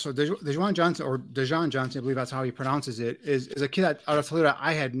 So Deshaun Johnson, or Dejon Johnson, I believe that's how he pronounces it, is a kid out of Toledo.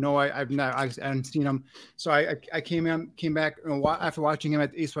 I hadn't seen him. So I came back after watching him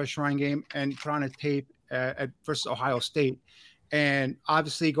at the East West Shrine game and put on a tape versus Ohio State, and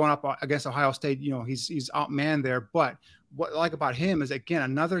obviously going up against Ohio State, he's outmanned there. But what I like about him is, again,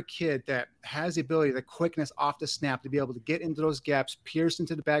 another kid that has the ability, the quickness off the snap to be able to get into those gaps, pierce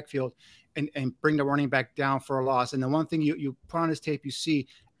into the backfield, and bring the running back down for a loss. And the one thing you put on his tape, you see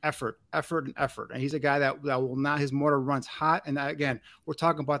effort. And he's a guy that will not, his motor runs hot. And again, we're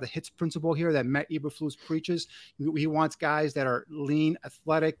talking about the hits principle here that Matt Eberflus preaches. He wants guys that are lean,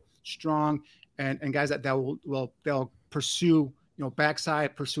 athletic, strong, and guys that they'll pursue,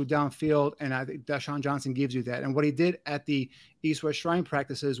 backside, pursue downfield. And I think Deshaun Johnson gives you that. And what he did at the East West Shrine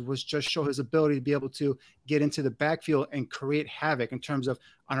practices was just show his ability to be able to get into the backfield and create havoc in terms of,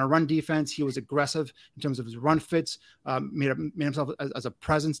 on a run defense, he was aggressive in terms of his run fits, made himself as a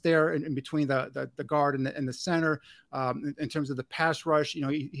presence there in between the guard and the center. In terms of the pass rush,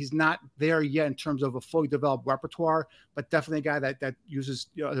 he's not there yet in terms of a fully developed repertoire, but definitely a guy that uses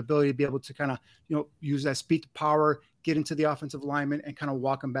the ability to be able to kind of use that speed to power, get into the offensive lineman, and kind of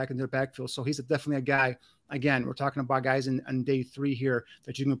walk him back into the backfield. So he's definitely a guy Again, we're talking about guys in day 3 here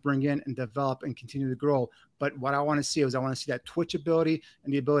that you can bring in and develop and continue to grow. But what I want to see is I want to see that twitch ability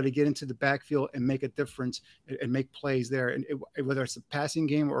and the ability to get into the backfield and make a difference and make plays there. And whether it's the passing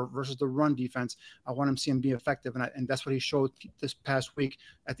game or versus the run defense, I want him to see him be effective. And that's what he showed this past week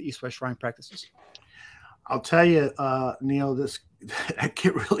at the East West Shrine practices. I'll tell you, Neil, that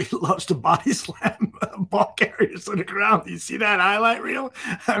kid really loves to body slam ball carriers to the ground. You see that highlight reel?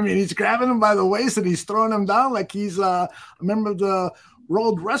 I mean, he's grabbing him by the waist and he's throwing him down like he's a member of the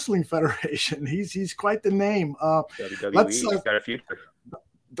World Wrestling Federation. He's quite the name. WWE's got a future.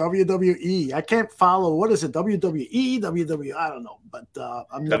 WWE. I can't follow. What is it? WWE, WWE. I don't know, but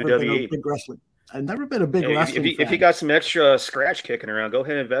I've never been a big wrestling. I've never been a big wrestling fan. If you got some extra scratch kicking around, go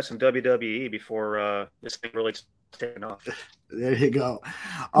ahead and invest in WWE before this thing really taking off. There you go.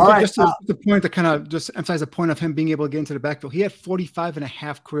 All right. Just the point to kind of just emphasize the point of him being able to get into the backfield. He had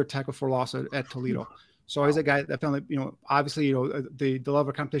 45.5 career tackle for loss at Toledo. So he's a guy that found, obviously, the level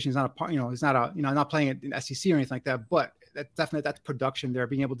of competition is not a part, he's not a, not playing it in SEC or anything like that, but that's production there,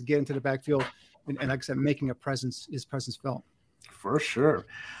 being able to get into the backfield and like I said, making his presence felt. For sure.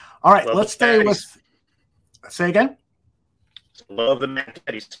 All right, let's stay with. Say again. Love the Matt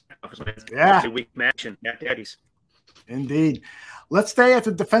Daddies. Yeah. Week action, Matt Daddies. Indeed. Let's stay at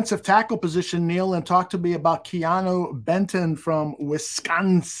the defensive tackle position, Neil, and talk to me about Keanu Benton from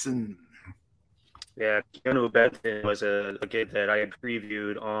Wisconsin. Yeah, Keanu Benton was a kid that I had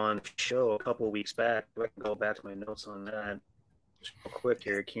previewed on the show a couple of weeks back. I can go back to my notes on that. Just real quick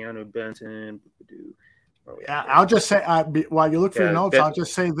here. Keanu Benton. Yeah, I'll just say while you look for your notes, I'll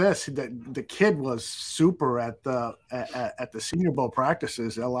just say this: the kid was super at the Senior Bowl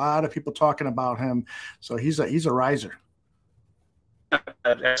practices. A lot of people talking about him, so he's a riser.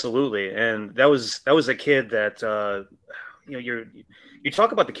 Absolutely, and that was a kid that you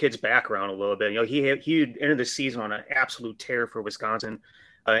talk about the kid's background a little bit. He ended the season on an absolute tear for Wisconsin.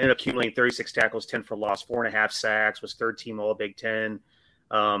 Ended up accumulating 36 tackles, 10 for loss, 4.5 sacks, was third team All Big Ten.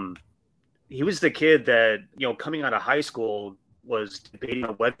 He was the kid that, coming out of high school was debating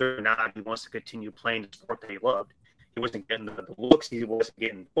on whether or not he wants to continue playing the sport that he loved. He wasn't getting the looks. He wasn't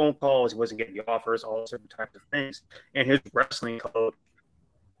getting phone calls. He wasn't getting the offers, all certain types of things. And his wrestling coach,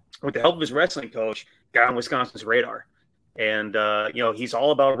 with the help of his wrestling coach, got on Wisconsin's radar. And, he's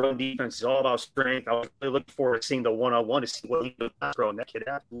all about run defense. He's all about strength. I was really looking forward to seeing the one-on-one to see what he could throw. And that kid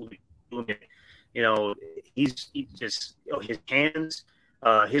absolutely doing it. He's just, his hands –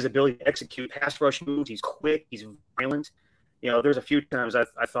 his ability to execute pass rush moves, he's quick, he's violent. There's a few times I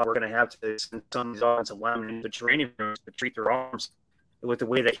thought we're going to have to send some of these offensive linemen into the training rooms to treat their arms with the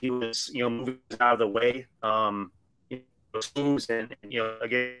way that he was, moving out of the way, moves and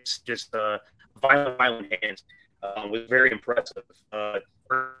against just violent hands was very impressive.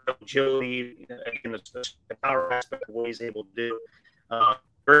 Agility, again, the power aspect of what he's able to do.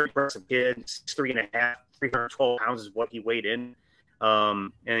 Very impressive kid, 6'3.5", 312 pounds is what he weighed in.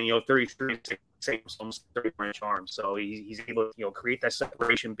 And 33, almost 34-inch arms. So he's able to create that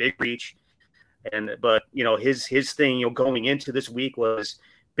separation, big reach, but his thing going into this week was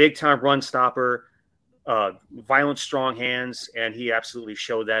big time run stopper, violent, strong hands, and he absolutely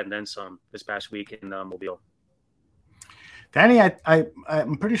showed that and then some this past week in Mobile. Danny,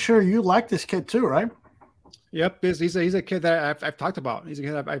 I'm pretty sure you like this kid too, right? Yep, he's a kid that I've talked about. He's a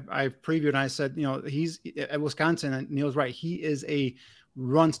kid I've previewed, and I said, he's at Wisconsin, and Neil's right. He is a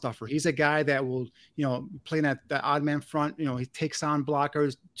run stuffer. He's a guy that will, play that odd man front. He takes on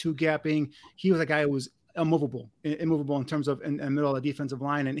blockers, two gapping. He was a guy who was immovable in terms of in the middle of the defensive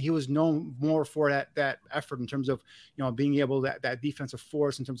line, and he was known more for that effort in terms of being able that defensive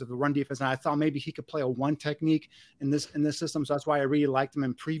force in terms of the run defense. And I thought maybe he could play a one technique in this system, so that's why I really liked him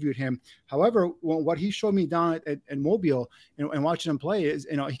and previewed him. However, what he showed me down at Mobile and watching him play is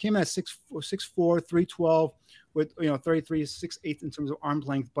he came in at 6'4", 312 with 33, 6'8" in terms of arm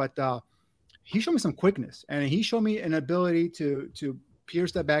length, but he showed me some quickness, and he showed me an ability to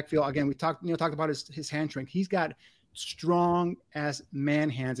pierce that backfield. Again, we talked about his hand strength. He's got strong as man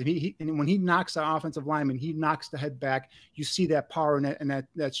hands, and when he knocks the offensive lineman, he knocks the head back. You see that power and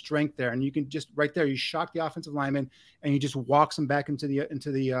that strength there, and you can just right there, you shock the offensive lineman, and he just walks him back into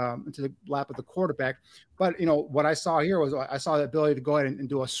the lap of the quarterback. But what I saw here was I saw the ability to go ahead and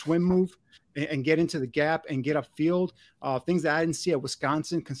do a swim move and get into the gap and get upfield, things that I didn't see at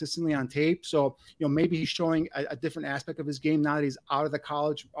Wisconsin consistently on tape. So, maybe he's showing a different aspect of his game now that he's out of the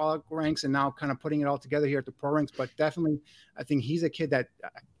college ranks and now kind of putting it all together here at the pro ranks. But definitely, I think he's a kid that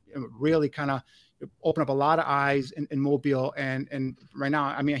really kind of opened up a lot of eyes in Mobile. And right now,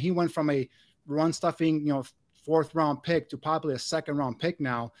 I mean, he went from a run stuffing, fourth round pick to probably a second round pick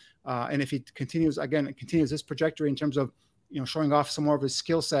now. And if he continues this trajectory in terms of, showing off some more of his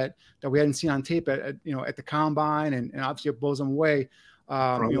skill set that we hadn't seen on tape at the combine, and obviously it blows him away.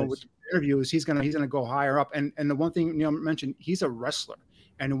 With interviews, he's gonna go higher up. And the one thing mentioned, he's a wrestler.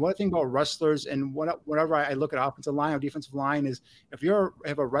 And one thing about wrestlers, and whenever I look at offensive line or defensive line, is if you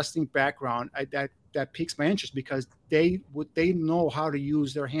have a wrestling background, that piques my interest, because they know how to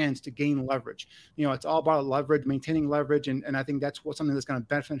use their hands to gain leverage. It's all about leverage, maintaining leverage, and I think that's something that's going to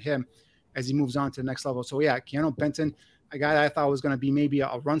benefit him as he moves on to the next level. So yeah, Keanu Benton, a guy that I thought was going to be maybe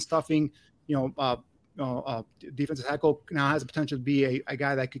a run stuffing, defensive tackle, now has the potential to be a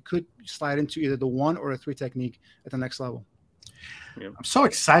guy that could slide into either the 1 or the 3 technique at the next level. I'm so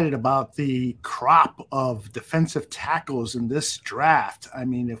excited about the crop of defensive tackles in this draft. I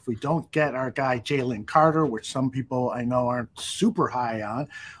mean, if we don't get our guy Jalen Carter, which some people I know aren't super high on,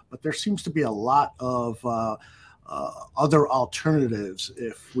 but there seems to be a lot of other alternatives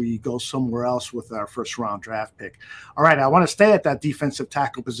if we go somewhere else with our first round draft pick. All right, I want to stay at that defensive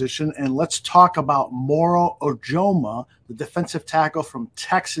tackle position, and let's talk about Moro Ojomo, the defensive tackle from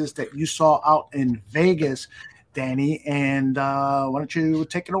Texas that you saw out in Vegas, Danny, and why don't you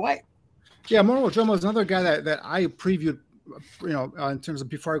take it away? Yeah, Moro Ojomo is another guy that I previewed, in terms of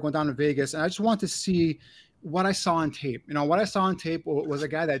before I went down to Vegas, and I just want to see what I saw on tape. What I saw on tape was a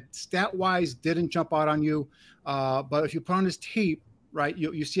guy that stat-wise didn't jump out on you, but if you put on his tape, right,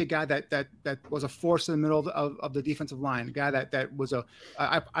 you see a guy that was a force in the middle of the defensive line, a guy that was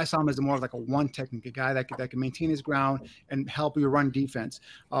I saw him as more of like a 1 technique, a guy that can maintain his ground and help you run defense.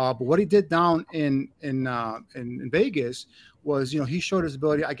 But what he did down in Vegas was, he showed his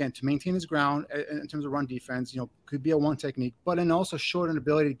ability, again, to maintain his ground in terms of run defense, could be a 1 technique, but then also showed an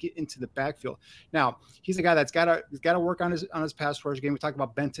ability to get into the backfield. Now, he's a guy that's got to work on his pass rush game. We talked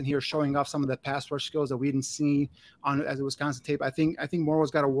about Benton here showing off some of the pass rush skills that we didn't see as a Wisconsin tape. I think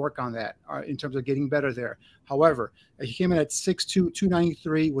Moro's got to work on that in terms of getting better there. However, he came in at 6'2",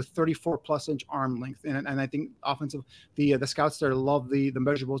 293 with 34+ inch arm length, and I think the scouts there love the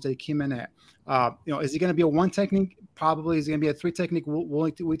measurables that he came in at. Is he going to be a 1 technique? Probably. Is he going to be a 3 technique? We'll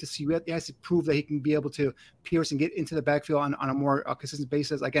wait to see. He has to prove that he can be able to pierce and get into the backfield on a more consistent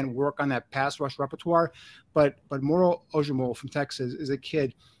basis. Again, work on that pass rush repertoire. But Moro Ojomo from Texas is a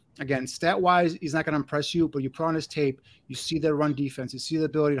kid. Again, stat-wise, he's not going to impress you, but you put on his tape, you see the run defense, you see the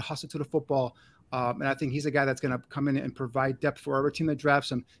ability to hustle to the football. And I think he's a guy that's going to come in and provide depth for every team that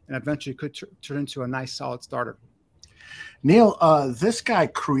drafts him, and eventually could turn into a nice, solid starter. Neil, this guy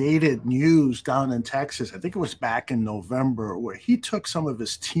created news down in Texas. I think it was back in November, where he took some of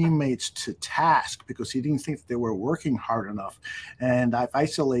his teammates to task because he didn't think that they were working hard enough. And I've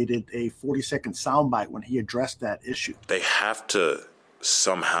isolated a 40-second soundbite when he addressed that issue. They have to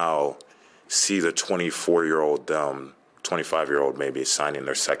somehow see the 24-year-old, 25-year-old maybe signing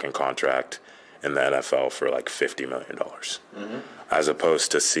their second contract in the NFL for like $50 million, as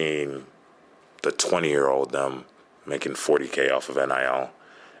opposed to seeing the 20-year-old them making $40K off of NIL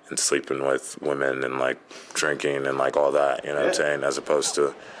and sleeping with women and like drinking and like all that, you know what I'm saying? As opposed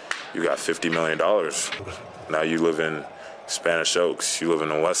to, you got $50 million. Now you live in Spanish Oaks, you live in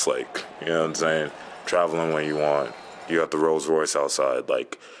the Westlake, you know what I'm saying? Traveling when you want. You got the Rolls Royce outside.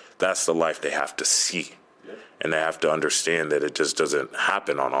 Like, that's the life they have to see. And they have to understand that it just doesn't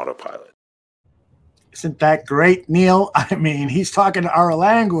happen on autopilot. Isn't that great, Neil? I mean, he's talking our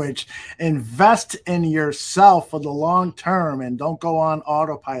language. Invest in yourself for the long term and don't go on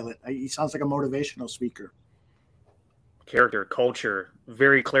autopilot. He sounds like a motivational speaker. Character, culture,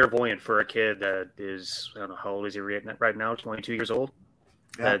 very clairvoyant for a kid that is, I don't know, how old is he right now? 22 years old?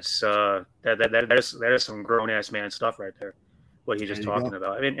 Yeah. That is some grown-ass man stuff right there, what he's just talking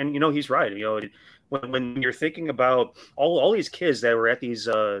about. And he's right. When you're thinking about all these kids that were at these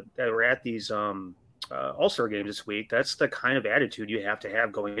All-Star games this week, that's the kind of attitude you have to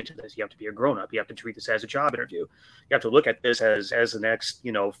have going into this. You have to be a grown-up. You have to treat this as a job interview. You have to look at this as the next,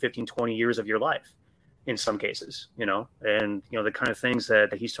 15, 20 years of your life in some cases, and, the kind of things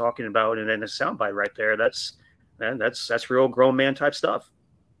that he's talking about. And then the soundbite right there, that's real grown man type stuff.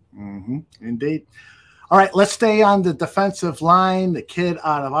 Mm-hmm. Indeed. All right, let's stay on the defensive line. The kid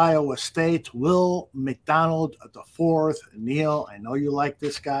out of Iowa State, Will McDonald IV. Neil, I know you like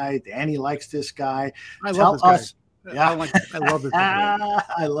this guy. Danny likes this guy. I love this guy. Yeah, I love this guy.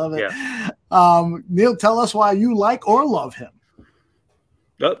 I love it. Yeah. Neil, tell us why you like or love him.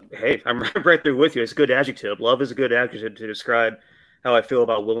 Oh, hey, I'm right there with you. It's a good adjective. Love is a good adjective to describe how I feel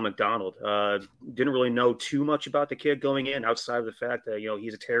about Will McDonald. Didn't really know too much about the kid going in outside of the fact that,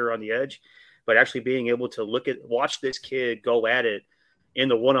 he's a terror on the edge. But actually being able to watch this kid go at it, in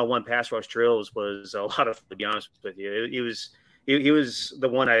the one-on-one pass rush drills was a lot of fun, to be honest with you. He was the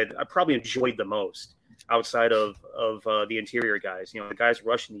one I probably enjoyed the most outside of the interior guys. The guys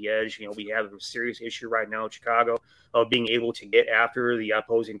rushing the edge. We have a serious issue right now in Chicago of being able to get after the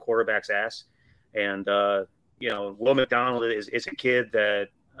opposing quarterback's ass. And, Will McDonald is a kid that,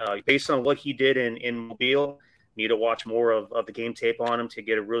 based on what he did in Mobile, need to watch more of the game tape on him to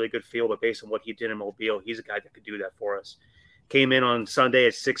get a really good feel. But based on what he did in Mobile, he's a guy that could do that for us. Came in on Sunday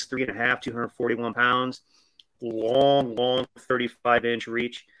at 6'3.5", 241 pounds, long 35-inch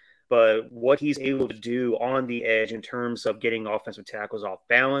reach. But what he's able to do on the edge in terms of getting offensive tackles off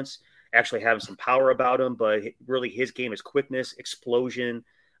balance, actually having some power about him, but really his game is quickness, explosion,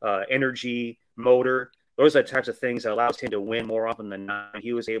 energy, motor. Those are the types of things that allows him to win more often than not.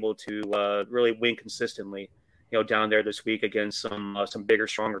 He was able to really win consistently, down there this week against some bigger,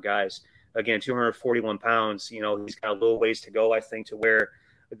 stronger guys. Again, 241 pounds. He's got a little ways to go, I think, to where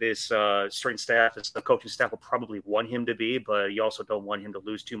this strength staff, the coaching staff will probably want him to be, but you also don't want him to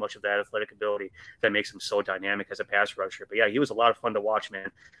lose too much of that athletic ability that makes him so dynamic as a pass rusher. But yeah, he was a lot of fun to watch,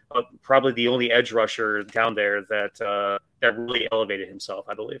 man. Probably the only edge rusher down there that really elevated himself,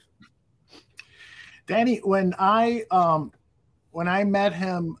 I believe. Danny, when I met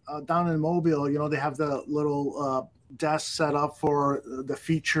him down in Mobile, they have the little desk set up for the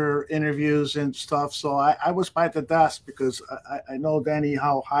feature interviews and stuff. So I was by the desk because I know, Danny,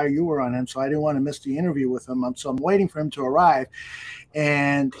 how high you were on him. So I didn't want to miss the interview with him. So I'm waiting for him to arrive.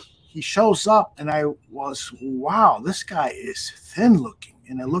 And he shows up and I was, wow, this guy is thin looking.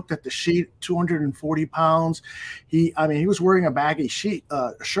 And I looked at the sheet, 240 pounds. He was wearing a baggy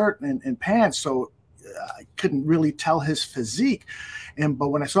shirt and pants. So I couldn't really tell his physique. But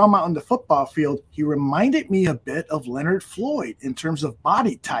when I saw him out on the football field, he reminded me a bit of Leonard Floyd in terms of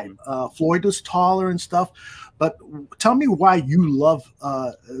body type. Floyd was taller and stuff. But tell me why you love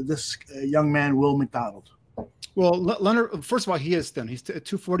this young man, Will McDonald. Well, Leonard, first of all, he is thin. He's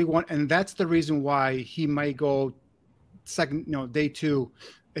 241, and that's the reason why he might go second, day two.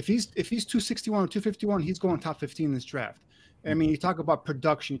 If he's 261 or 251, he's going top 15 in this draft. I mean, you talk about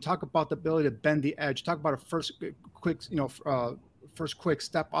production, you talk about the ability to bend the edge, you talk about a first quick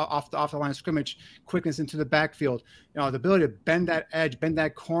step off the line of scrimmage, quickness into the backfield, the ability to bend that edge, bend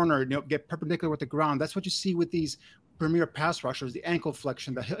that corner, get perpendicular with the ground. That's what you see with these premier pass rushers, the ankle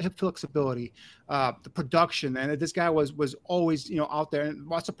flexion, the hip flexibility, the production. And this guy was always, out there. And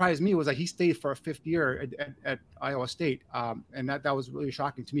what surprised me was that he stayed for a fifth year at Iowa State. And that was really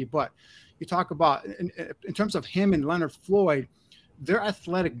shocking to me. But you talk about, in terms of him and Leonard Floyd, they're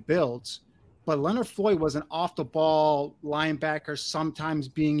athletic builds. But Leonard Floyd was an off-the-ball linebacker, sometimes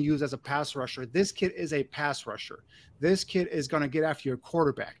being used as a pass rusher. This kid is a pass rusher. This kid is going to get after your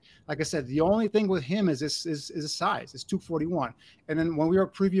quarterback. Like I said, the only thing with him is his size. It's 241. And then when we were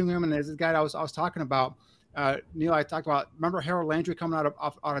previewing him, and there's this guy I was talking about, Neil, I talked about, remember Harold Landry coming out of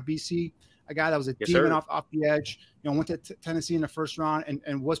BC? A guy that was a demon off the edge, went to Tennessee in the first round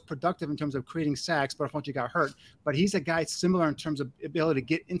and was productive in terms of creating sacks, but unfortunately got hurt. But he's a guy similar in terms of ability to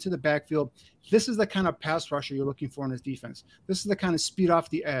get into the backfield. This is the kind of pass rusher you're looking for in his defense. This is the kind of speed off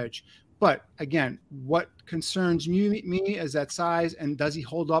the edge. But again, what concerns me is that size, and does he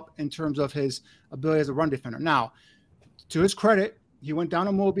hold up in terms of his ability as a run defender? Now, to his credit, he went down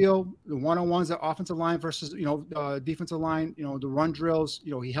to Mobile, the one-on-ones, the offensive line versus, defensive line, the run drills,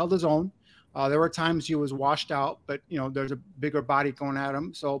 he held his own. There were times he was washed out, but there's a bigger body going at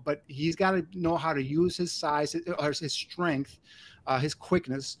him. So, but he's got to know how to use his size, his strength, his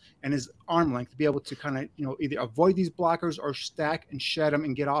quickness, and his arm length to be able to kind of either avoid these blockers or stack and shed them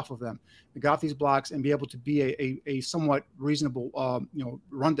and get off of them, get off these blocks and be able to be a somewhat reasonable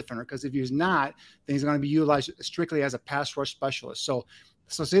run defender. Because if he's not, then he's going to be utilized strictly as a pass rush specialist. So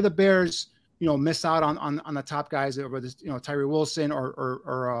say the Bears miss out on the top guys over this, Tyree Wilson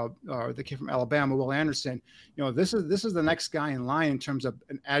or the kid from Alabama, Will Anderson. This is the next guy in line in terms of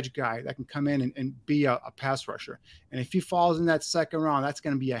an edge guy that can come in and be a pass rusher. And if he falls in that second round, that's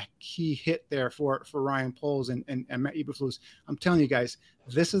going to be a key hit there for Ryan Poles and Matt Eberflus. I'm telling you guys,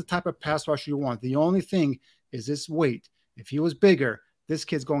 this is the type of pass rusher you want. The only thing is this weight. If he was bigger, this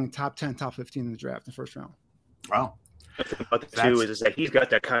kid's going top 10, top 15 in the draft in the first round. Wow. The thing about the two is that he's got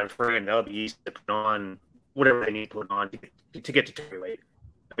that kind of frame that'll be easy to put on whatever they need to put on to get to carry weight.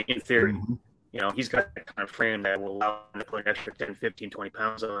 I mean, in theory, he's got that kind of frame that will allow him to put an extra 10, 15, 20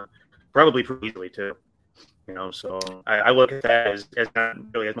 pounds on, probably pretty easily too. So I look at that as not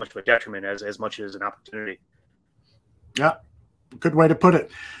really as much of a detriment as much as an opportunity. Yeah. Good way to put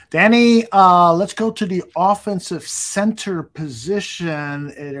it. Danny, let's go to the offensive center position.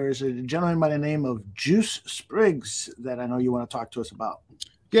 There's a gentleman by the name of Juice Spriggs that I know you want to talk to us about.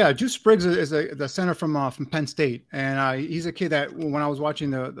 Yeah, Juice Spriggs is the center from Penn State, and he's a kid that when I was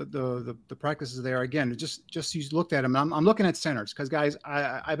watching the practices there, again, just you looked at him. I'm looking at centers because, guys,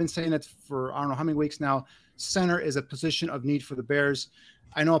 I've been saying it for I don't know how many weeks now. Center is a position of need for the Bears.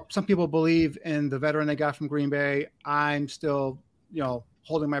 I know some people believe in the veteran they got from Green Bay. I'm still,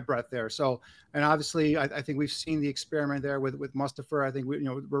 holding my breath there. So, and obviously, I think we've seen the experiment there with Mustipher. I think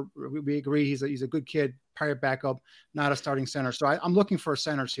we agree he's a good kid, probably a backup, not a starting center. So I'm looking for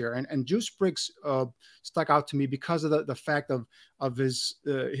centers here, and Juice Spriggs stuck out to me because of the fact of his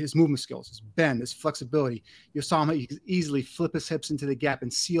movement skills, his bend, his flexibility. You saw him easily flip his hips into the gap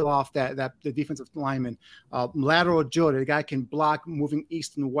and seal off the defensive lineman. Lateral agility, the guy can block moving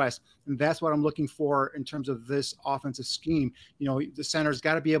east and west, and that's what I'm looking for in terms of this offensive scheme. The center's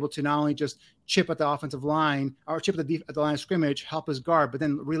got to be able to not only just chip at the offensive line or chip at the line of scrimmage, help his guard, but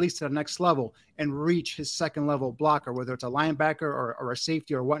then release to the next level and reach his second level blocker, whether it's a linebacker or a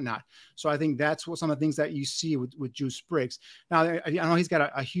safety or whatnot. So I think that's what some of the things that you see with Juice Spriggs. Now, I know he's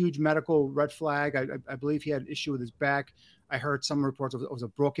got a huge medical red flag. I believe he had an issue with his back. I heard some reports of it was a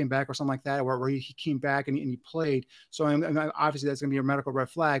broken back or something like that, where he came back and he played. So obviously that's going to be a medical red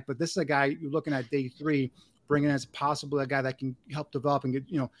flag. But this is a guy you're looking at day 3, bringing in as possibly a guy that can help develop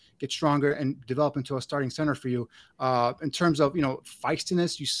and get stronger and develop into a starting center for you. In terms of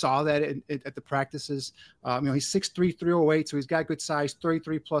feistiness, you saw that at the practices. He's 6'3", 308, so he's got good size,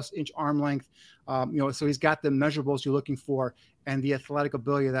 33+ inch arm length. So he's got the measurables you're looking for and the athletic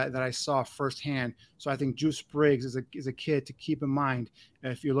ability that I saw firsthand. So I think Juice Spriggs is a kid to keep in mind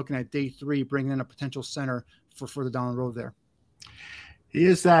if you're looking at day 3, bringing in a potential center for further down the road there. He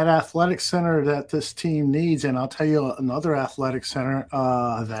is that athletic center that this team needs. And I'll tell you another athletic center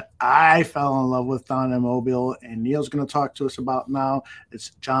that I fell in love with down in Mobile, and Neil's going to talk to us about now.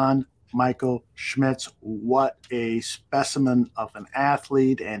 It's John Michael Schmitz. What a specimen of an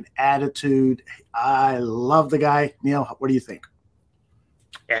athlete and attitude. I love the guy. Neil, what do you think?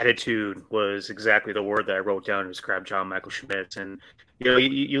 Attitude was exactly the word that I wrote down to describe John Michael Schmitz. And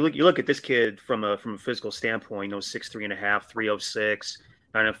you look at this kid from a physical standpoint. 6'3.5", 306,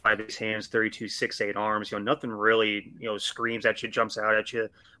 9.5 hands, 32.68 arms. Nothing really screams at you, jumps out at you,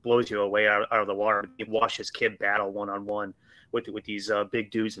 blows you away out of the water. You watch this kid battle one-on-one with these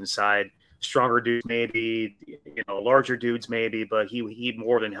big dudes inside. Stronger dudes maybe, larger dudes maybe, but he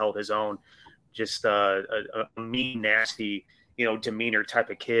more than held his own. Just a mean, nasty demeanor type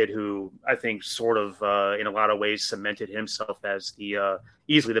of kid who I think sort of in a lot of ways cemented himself as the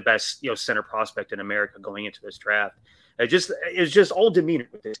easily the best center prospect in America going into this draft. It's just all demeanor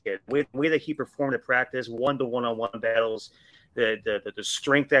with this kid. The way that he performed at practice, one-to-one-on-one battles, the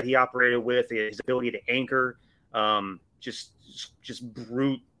strength that he operated with, his ability to anchor, just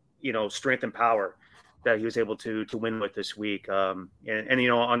brute strength and power that he was able to win with this week. On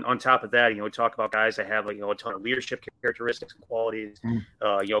top of that, we talk about guys that have a ton of leadership characteristics and qualities,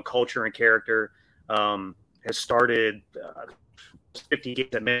 culture and character. Has started 50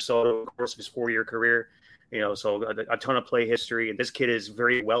 games at Minnesota over the course of his 4-year career. So a ton of play history, and this kid is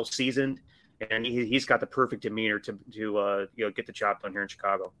very well seasoned, and he's got the perfect demeanor to get the job done here in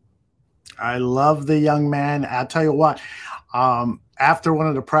Chicago. I love the young man. I'll tell you what, after one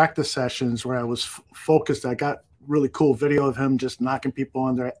of the practice sessions where I was focused, I got really cool video of him just knocking people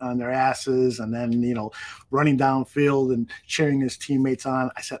on their asses and then, running downfield and cheering his teammates on.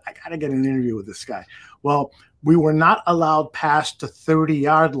 I said, I got to get an interview with this guy. Well, we were not allowed past the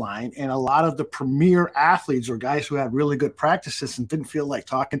 30-yard line, and a lot of the premier athletes or guys who had really good practices and didn't feel like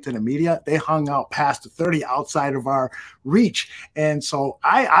talking to the media, they hung out past the 30 outside of our reach. And so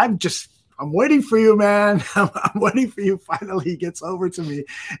I'm waiting for you, man. I'm waiting for you. Finally, he gets over to me,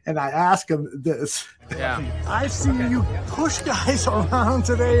 and I ask him this. Yeah. I've seen you push guys around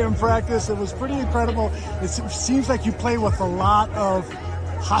today in practice. It was pretty incredible. It seems like you play with a lot of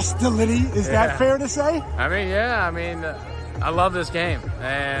hostility. Is that fair to say? I love this game,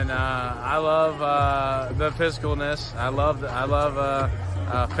 and I love the physicalness. I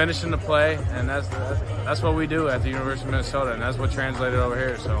love finishing the play, and that's what we do at the University of Minnesota, and that's what translated over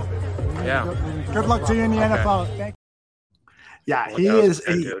here. So, yeah. Good luck to you in the NFL. Thank you. Yeah,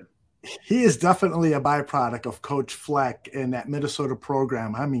 he is definitely a byproduct of Coach Fleck and that Minnesota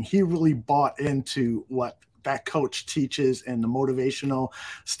program. I mean, he really bought into what that coach teaches and the motivational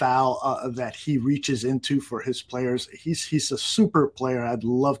style that he reaches into for his players. He's a super player. I'd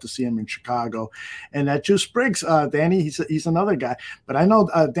love to see him in Chicago. And that Juice Spriggs, Danny, he's another guy. But I know,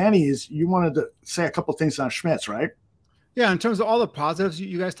 Danny, you wanted to say a couple things on Schmitz, right? Yeah, in terms of all the positives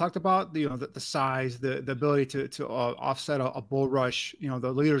you guys talked about, the size, the ability to offset a bull rush,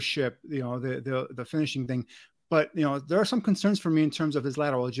 the leadership, the finishing thing. But there are some concerns for me in terms of his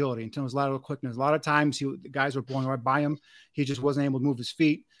lateral agility, in terms of lateral quickness. A lot of times, the guys were blowing right by him. He just wasn't able to move his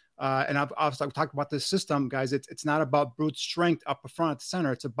feet. And I've talked about this system, guys. It's not about brute strength up front at the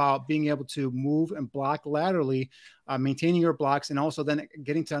center. It's about being able to move and block laterally, maintaining your blocks, and also then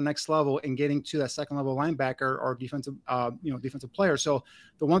getting to the next level and getting to that second level linebacker or defensive, defensive player. So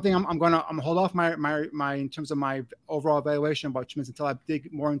the one thing I'm gonna hold off my in terms of my overall evaluation about Schmitz until I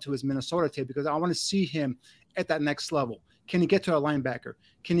dig more into his Minnesota tape, because I want to see him at that next level. Can he get to a linebacker?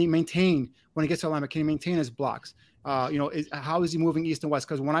 Can he maintain when he gets to a linebacker? Can he maintain his blocks? How is he moving east and west?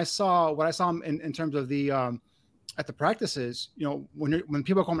 Because what I saw him in terms of the at the practices, when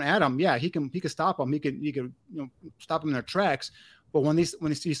people come at him, yeah, he can stop them. He could stop them in their tracks. But when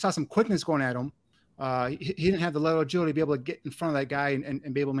he saw some quickness going at him, he didn't have the lateral agility to be able to get in front of that guy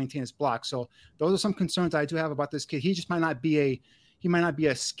and be able to maintain his block. So those are some concerns I do have about this kid. He just might not be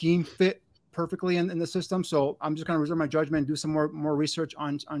a scheme fit perfectly in the system. So I'm just going to reserve my judgment and do some more research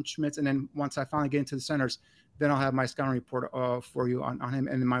on Schmitz. And then once I finally get into the centers, then I'll have my scouting report for you on him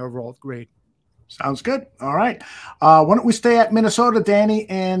and my overall grade. Sounds good. All right. Why don't we stay at Minnesota, Danny,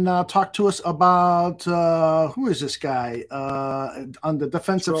 and talk to us about who is this guy on the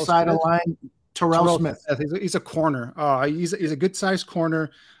defensive side of the line? Terrell Smith. He's a corner. He's a good sized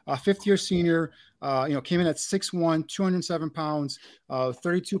corner, fifth-year senior. Came in at 6'1", 207 pounds,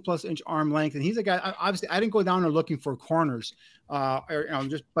 32 plus inch arm length. And he's a guy, obviously I didn't go down there looking for corners,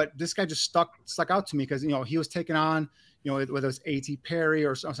 but this guy just stuck out to me because, he was taking on, whether it was A.T. Perry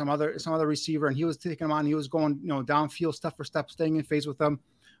or some other receiver, and he was taking him on, he was going, downfield step for step, staying in phase with them.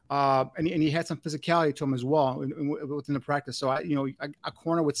 And he had some physicality to him as well within the practice. So a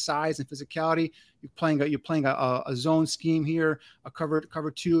corner with size and physicality. You're playing a zone scheme here, a cover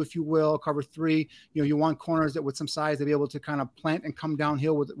two, if you will, cover three. You want corners that with some size to be able to kind of plant and come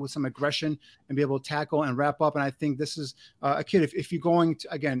downhill with some aggression and be able to tackle and wrap up. And I think this is a kid. If you're going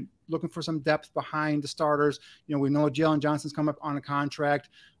to, again, looking for some depth behind the starters, we know Jalen Johnson's come up on a contract.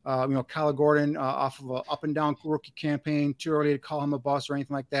 Kyler Gordon off of an up and down rookie campaign. Too early to call him a bust or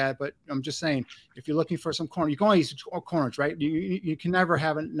anything like that. But I'm just saying, if you're looking for some corner, you can only use corners, right? You can never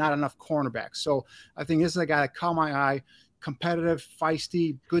have not enough cornerbacks. So I think this is a guy that caught my eye. Competitive,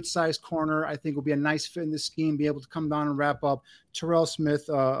 feisty, good sized corner. I think will be a nice fit in this scheme. Be able to come down and wrap up. Terrell Smith,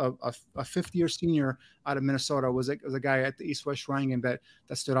 a fifth-year senior out of Minnesota, was a guy at the East-West Shrine game that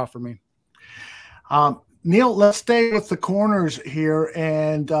stood out for me. Neil, let's stay with the corners here,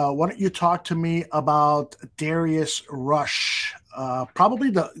 and why don't you talk to me about Darius Rush?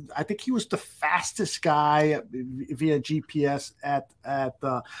 Probably I think he was the fastest guy via GPS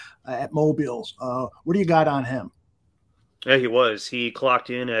at Mobiles. What do you got on him? Yeah, he was. He clocked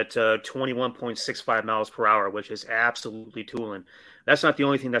in at 21.65 miles per hour, which is absolutely tooling. That's not the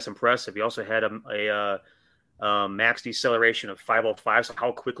only thing that's impressive. He also had a max deceleration of 505. So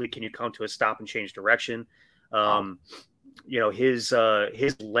how quickly can you come to a stop and change direction? His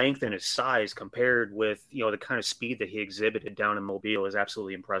length and his size compared with, the kind of speed that he exhibited down in Mobile is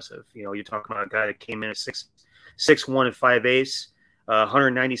absolutely impressive. You're talking about a guy that came in at 6'1" and 5'8",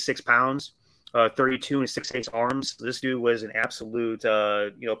 196 pounds, 32 and 6'8" arms. This dude was an absolute,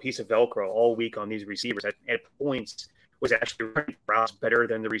 piece of Velcro all week on these receivers. At points was actually running routes better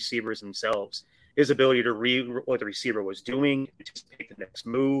than the receivers themselves. His ability to read what the receiver was doing, anticipate the next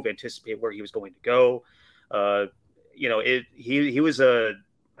move, anticipate where he was going to go. He was a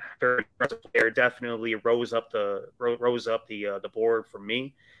very impressive player. Definitely rose up the board for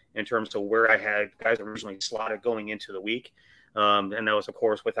me in terms of where I had guys originally slotted going into the week. And that was, of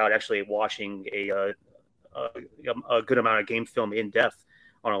course, without actually watching a good amount of game film in depth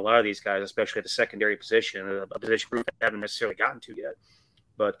on a lot of these guys, especially at the secondary position, a position group I haven't necessarily gotten to yet.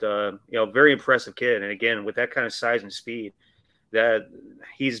 But, very impressive kid. And again, with that kind of size and speed, that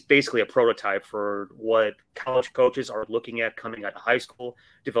he's basically a prototype for what college coaches are looking at coming out of high school,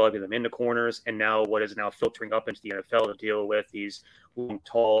 developing them into corners, and now what is now filtering up into the NFL to deal with these long,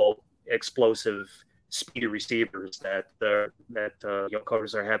 tall, explosive, speedy receivers that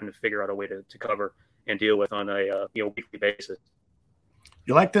coaches are having to figure out a way to cover and deal with on a weekly basis.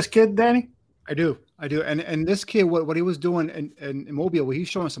 You like this kid, Danny? I do. And this kid, what he was doing in Mobile, he's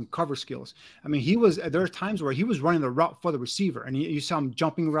showing some cover skills. I mean, there are times where he was running the route for the receiver, and you saw him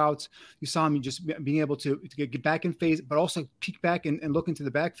jumping routes. You saw him just being able to get back in phase, but also peek back and look into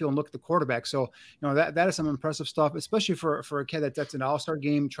the backfield and look at the quarterback. So, that is some impressive stuff, especially for a kid that's an all-star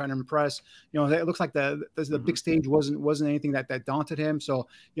game trying to impress. It looks like the big stage wasn't anything that daunted him. So,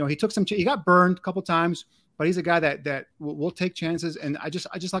 he took he got burned a couple times, but he's a guy that will take chances. And I just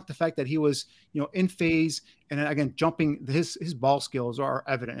like the fact that he was, in phase, and then again jumping. His ball skills are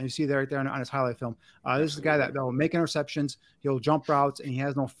evident, and you see that right there on his highlight film. This is a guy that will make interceptions. He'll jump routes, and he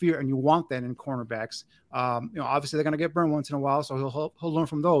has no fear. And you want that in cornerbacks. Obviously they're going to get burned once in a while, so he'll learn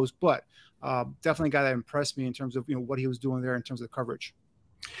from those. But definitely a guy that impressed me in terms of what he was doing there in terms of the coverage.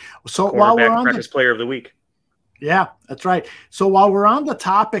 So while we're on practice player of the week. Yeah, that's right. So while we're on the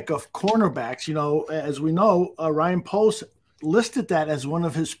topic of cornerbacks, as we know, Ryan Post listed that as one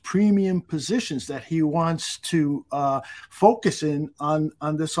of his premium positions that he wants to focus in on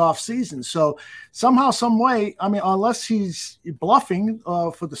this offseason. So somehow, some way, I mean, unless he's bluffing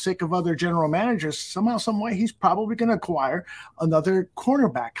for the sake of other general managers, somehow, some way, he's probably going to acquire another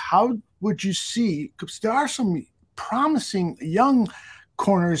cornerback. How would you see? Because there are some promising young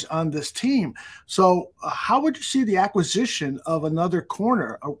corners on this team. So how would you see the acquisition of another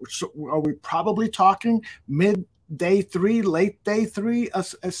corner? Are we probably talking mid-day 3, late day 3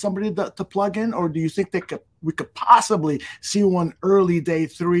 as somebody to plug in? Or do you think we could possibly see one early day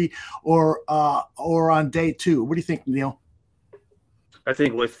 3 or on day 2? What do you think, Neil? I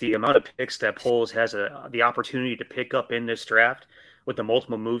think with the amount of picks that Poles has the opportunity to pick up in this draft, with the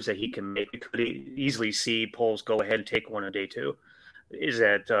multiple moves that he can make, we could easily see Poles go ahead and take one on day 2. Is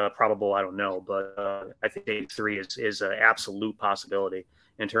that probable? I don't know, but I think day 3 is an absolute possibility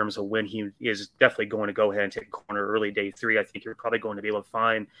in terms of when he is definitely going to go ahead and take a corner early day 3. I think you're probably going to be able to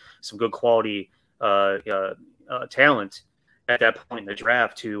find some good quality talent at that point in the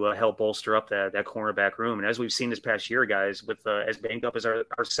draft to help bolster up that cornerback room. And as we've seen this past year, guys, with as banged up as our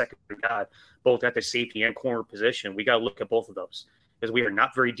secondary guy, both at the safety and corner position, we got to look at both of those because we are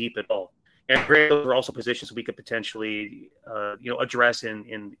not very deep at all. And those are also positions we could potentially, address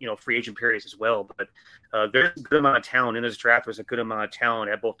in free agent periods as well. But there's a good amount of talent in this draft. There's a good amount of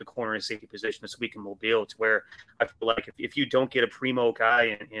talent at both the corner and safety positions, so we can mobile to where I feel like if you don't get a primo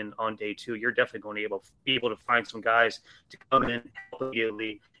guy in on day 2, you're definitely going to be able to find some guys to come in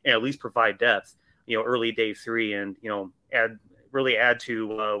immediately and at least provide depth, early day 3, and add to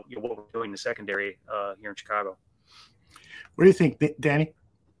what we're doing in the secondary here in Chicago. What do you think, Danny?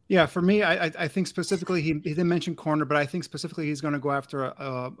 Yeah, for me, I think specifically he didn't mention corner, but I think specifically he's going to go after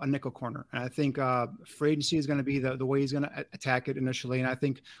a nickel corner. And I think free agency is going to be the way he's going to attack it initially. And I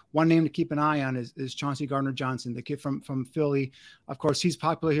think one name to keep an eye on is Chauncey Gardner-Johnson, the kid from Philly. Of course, he's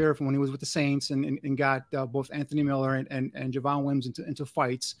popular here from when he was with the Saints and got both Anthony Miller and Javon Wims into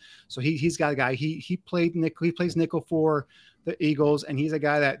fights. So he's got a guy. He plays nickel for the Eagles, and he's a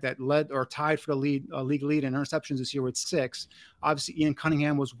guy that led or tied for the league lead in interceptions this year with 6. Obviously, Ian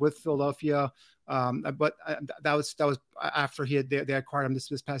Cunningham was with Philadelphia, but that was after they acquired him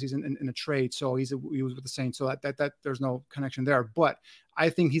this past season in a trade. So he was with the Saints. So that there's no connection there. But I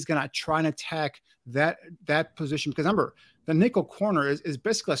think he's going to try and attack that position because remember, the nickel corner is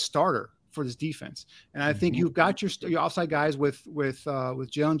basically a starter for this defense. And I think you've got your outside guys with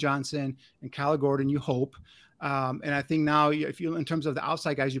Jalen Johnson and Kyle Gordon, you hope. And I think now, if you, in terms of the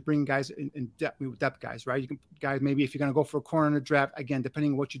outside guys, you bring guys in depth guys, right? You can guys, maybe if you're going to go for a corner in the draft, again,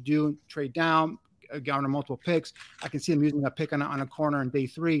 depending on what you do, trade down, garner multiple picks. I can see them using a pick on a corner in day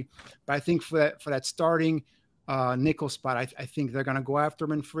 3. But I think for that starting nickel spot, I think they're going to go after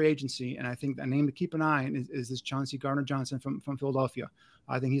him in free agency. And I think the name to keep an eye on is this Chauncey Gardner-Johnson from Philadelphia.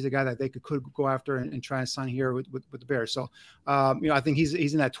 I think he's a guy that they could go after and try and sign here with the Bears. So, I think he's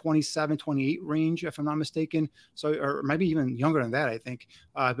in that 27, 28 range, if I'm not mistaken. So, or maybe even younger than that, I think.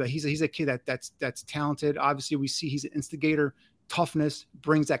 But he's a kid that's talented. Obviously, we see he's an instigator. Toughness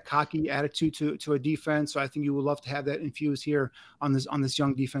brings that cocky attitude to a defense. So I think you would love to have that infused here on this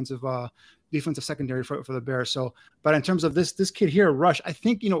young defensive secondary for the Bears. So, but in terms of this kid here, Rush, I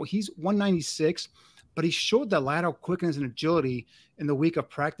think he's 196. But he showed that lateral quickness and agility in the week of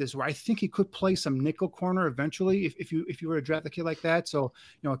practice, where I think he could play some nickel corner eventually if you were to draft a kid like that. So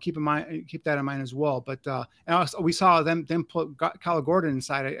keep that in mind as well. But and also we saw them put Kyle Gordon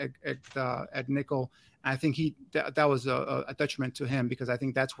inside at nickel. I think that was a detriment to him because I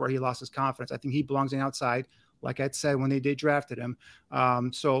think that's where he lost his confidence. I think he belongs on the outside, like Ed said when they drafted him.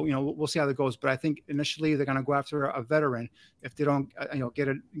 So we'll see how that goes. But I think initially they're going to go after a veteran. If they don't get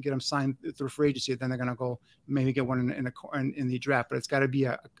him signed through free agency, then they're going to go maybe get one in the draft. But it's got to be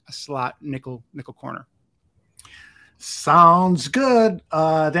a slot nickel corner. Sounds good,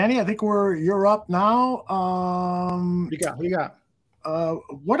 Danny. I think you're up now. What you got?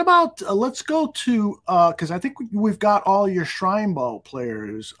 What about let's go to because I think we've got all your Shrine Bowl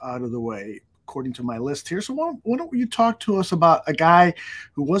players out of the way. according to my list here. So why don't you talk to us about a guy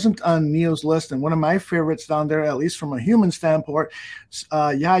who wasn't on Neil's list and one of my favorites down there, at least from a human standpoint,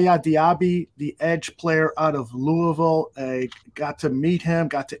 Yaya Diaby, the edge player out of Louisville. I got to meet him,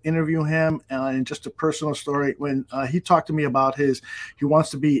 got to interview him, and just a personal story. When he talked to me about he wants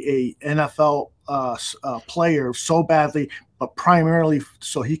to be a NFL player so badly, but primarily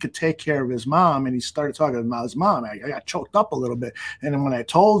so he could take care of his mom. And he started talking about his mom. I got choked up a little bit. And then when I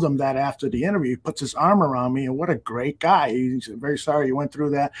told him that after the interview, he puts his arm around me, and what a great guy. He's very sorry he went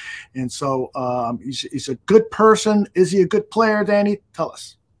through that. And so he's a good person. Is he a good player, Danny? Tell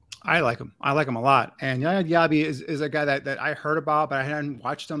us. I like him. I like him a lot. And Yaya Diaby is a guy that I heard about, but I hadn't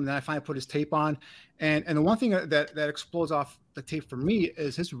watched him. Then I finally put his tape on. And the one thing that explodes off the tape for me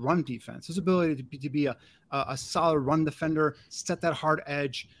is his run defense, his ability to be a solid run defender, set that hard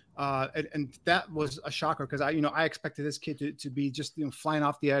edge. And that was a shocker because I expected this kid to be just flying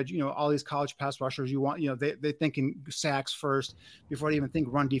off the edge. All these college pass rushers, they thinking sacks first before they even think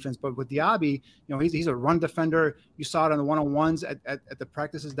run defense. But with Diaby, he's a run defender. You saw it on the one-on-ones at the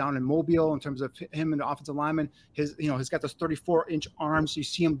practices down in Mobile in terms of him and the offensive lineman. He's got those 34-inch arms. You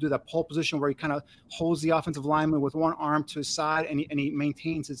see him do that pole position where he kind of holds the offensive lineman with one arm to his side, and he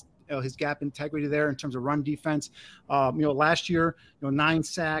maintains his gap integrity there in terms of run defense. Last year, 9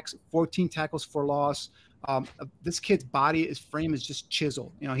 sacks, 14 tackles for loss. This kid's his frame is just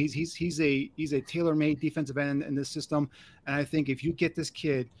chiseled. He's a tailor-made defensive end in this system. And I think if you get this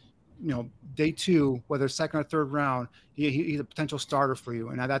kid, day 2, whether second or third round, he's a potential starter for you.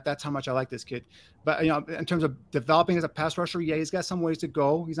 And that's how much I like this kid. But, in terms of developing as a pass rusher, he's got some ways to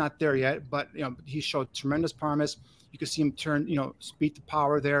go. He's not there yet, but, he showed tremendous promise. You can see him turn, speed to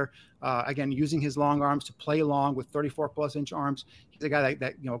power there. Again, using his long arms to play along with 34-plus-inch arms. He's a guy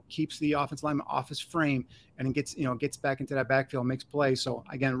that keeps the offensive lineman off his frame and gets back into that backfield, makes plays. So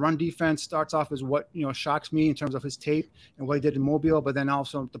again, run defense starts off as what shocks me in terms of his tape and what he did in Mobile, but then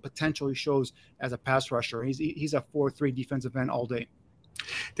also the potential he shows as a pass rusher. He's a 4-3 defensive end all day.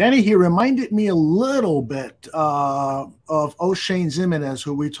 Danny, he reminded me a little bit of Oshane Ximines,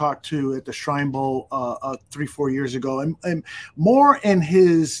 who we talked to at the Shrine Bowl 3-4 years ago, and more in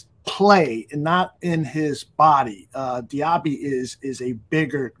his play and not in his body. Diaby is a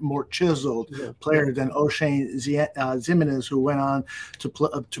bigger, more chiseled player than Oshane Ximines, who went on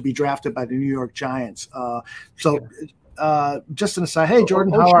to be drafted by the New York Giants. Just an aside, hey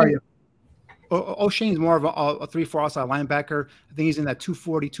Jordan, how are you? O'Shane's more of a 3-4 outside linebacker. I think he's in that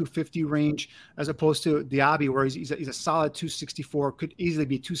 240, 250 range, as opposed to Diaby, where he's a solid 264, could easily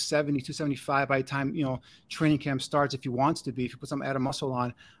be 270, 275 by the time training camp starts if he wants to be, if you put some added muscle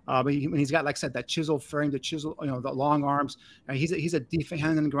on. But he's got, like I said, that chiseled frame, the long arms. He's a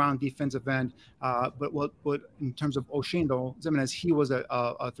hand on the ground defensive end. But in terms of Oshane, though, Ximines, he was a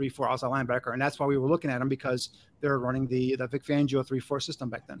 3-4 outside linebacker, and that's why we were looking at him, because they were running the Vic Fangio 3-4 system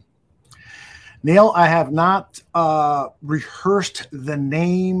back then. Neil, I have not rehearsed the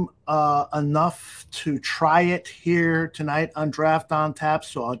name enough to try it here tonight on Draft on Tap,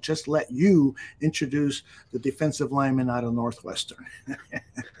 so I'll just let you introduce the defensive lineman out of Northwestern.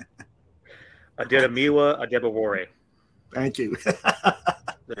 Adetomiwa Adebawore. Thank you.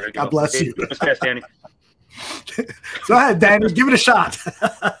 God bless you. Yes, Danny. Go ahead, Danny. Give it a shot.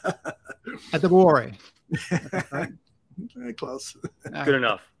 Adebawore. Very close. Good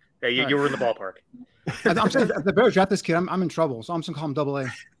enough. Yeah, you were in the ballpark. I'm saying if the Bears draft this kid, I'm in trouble. So I'm just going to call him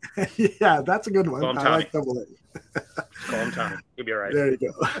AA. Yeah, that's a good one. Call him I Tommy. like AA. Call him Tommy. You'll be all right. There you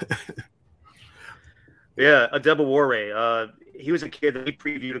go. Yeah, Adebawore. He was a kid that we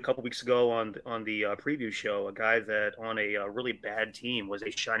previewed a couple weeks ago on the preview show. A guy that on a really bad team was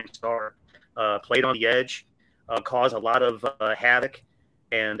a shining star. Played on the edge, caused a lot of havoc,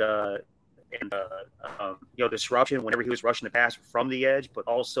 and disruption whenever he was rushing the pass from the edge, but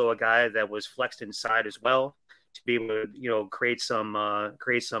also a guy that was flexed inside as well to be able to, create some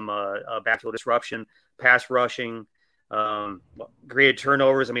backfield disruption, pass rushing, create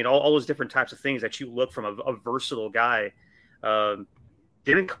turnovers. I mean, all those different types of things that you look from a versatile guy.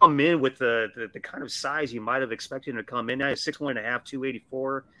 Didn't come in with the kind of size you might have expected him to come in. Now he's 6'1.5",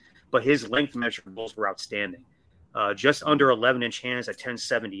 284, but his length measurables were outstanding. Just under 11-inch hands at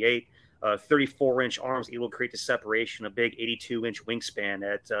 1078. 34-inch arms able to create the separation, a big 82-inch wingspan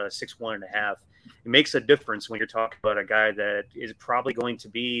at 6'1.5". It makes a difference when you're talking about a guy that is probably going to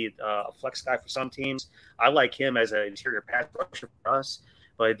be a flex guy for some teams. I like him as an interior pass rusher for us,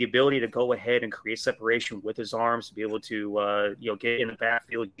 but the ability to go ahead and create separation with his arms, to be able to get in the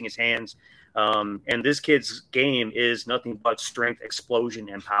backfield using his hands. And this kid's game is nothing but strength, explosion,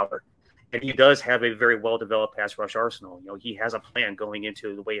 and power. And he does have a very well-developed pass rush arsenal. You know, he has a plan going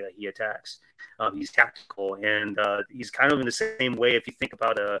into the way that he attacks. He's tactical, and he's kind of in the same way. If you think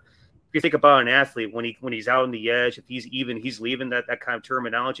about an athlete when he's out on the edge, if he's leaving that kind of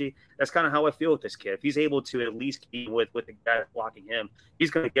terminology. That's kind of how I feel with this kid. If he's able to at least keep with the guy blocking him,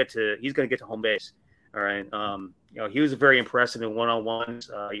 he's going to get to home base. All right. You know, he was very impressive in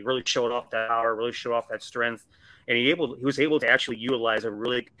one-on-ones. He really showed off that power, really showed off that strength, and he was able to actually utilize a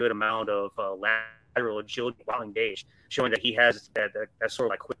really good amount of lateral agility while engaged, showing that he has that sort of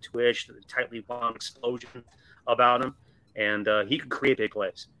like quick twitch, tightly wound explosion about him, and he can create big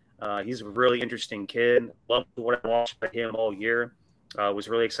plays. He's a really interesting kid. Loved what I watched by him all year. Was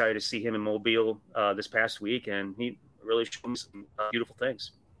really excited to see him in Mobile this past week, and he really showed me some beautiful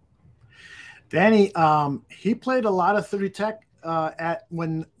things. Danny, he played a lot of 30 tech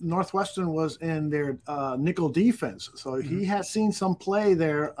when Northwestern was in their nickel defense. So he has seen some play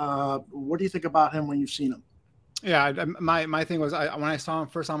there. What do you think about him when you've seen him? Yeah, my thing was when I saw him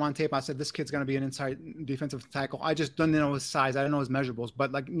first time on tape, I said this kid's going to be an inside defensive tackle. I just didn't know his size. I didn't know his measurables.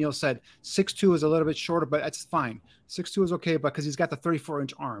 But like Neil said, 6'2" is a little bit shorter, but that's fine. 6'2" is okay, because he's got the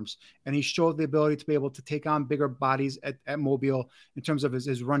 34-inch arms, and he showed the ability to be able to take on bigger bodies at Mobile in terms of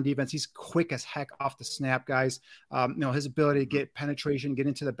his run defense. He's quick as heck off the snap, guys. You know, his ability to get penetration, get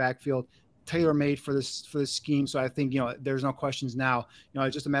into the backfield, tailor-made for this scheme. So I think, you know, there's no questions now. You know,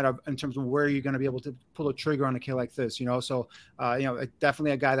 it's just a matter of in terms of where you're going to be able to pull a trigger on a kid like this, you know. So you know,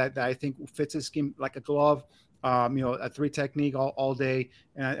 definitely a guy that I think fits his scheme like a glove. You know, a 3 technique all day,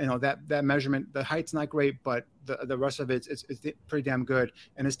 and you know that measurement, the height's not great, but the rest of it's pretty damn good,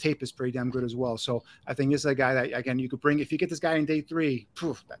 and his tape is pretty damn good as well. So I think this is a guy that, again, you could bring if you get this guy in day 3.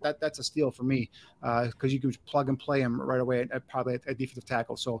 That's a steal for me, because you can plug and play him right away at probably at defensive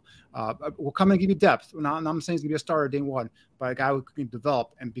tackle. So we'll come and give you depth. Now I'm saying he's gonna be a starter day 1, but a guy who can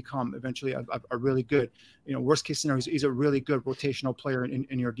develop and become eventually a really good, you know, worst case scenario, he's a really good rotational player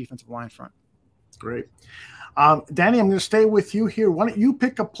in your defensive line front. Great. Danny, I'm going to stay with you here. Why don't you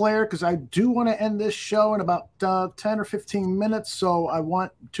pick a player, because I do want to end this show in about 10 or 15 minutes, so I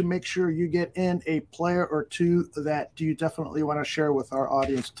want to make sure you get in a player or two that you definitely want to share with our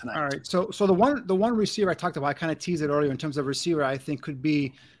audience tonight. All right. So the one receiver I talked about, I kind of teased it earlier in terms of receiver, I think could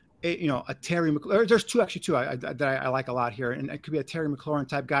be a Terry McLaurin. There's two that I like a lot here, and it could be a Terry McLaurin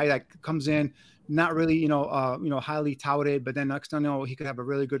type guy that comes in, not really, highly touted, but then next thing you know, he could have a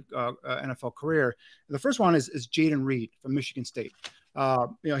really good NFL career. The first one is Jayden Reed from Michigan State.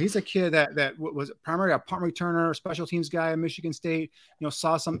 He's a kid that was primarily a punt returner, special teams guy at Michigan State.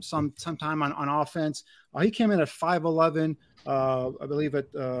 Saw some time on offense. He came in at 5'11". I believe I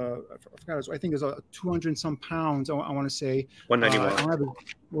think it was 200 some pounds. I want to say 191.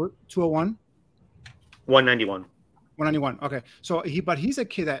 201. 191. 191. Okay. So he's a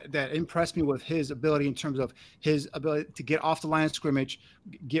kid that impressed me with his ability in terms of his ability to get off the line of scrimmage,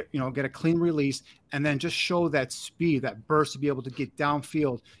 get a clean release, and then just show that speed, that burst to be able to get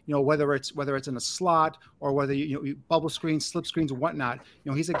downfield, whether it's in a slot or whether you bubble screens, slip screens, and whatnot.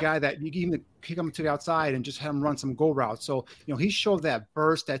 He's a guy that you can even kick him to the outside and just have him run some go routes. So, he showed that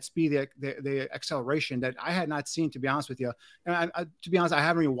burst, that speed, the acceleration that I had not seen, to be honest with you. And to be honest, I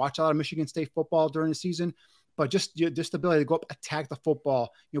haven't even watched a lot of Michigan State football during the season. But just the ability to go up, attack the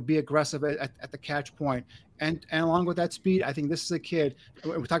football, be aggressive at the catch point. And along with that speed, I think this is a kid.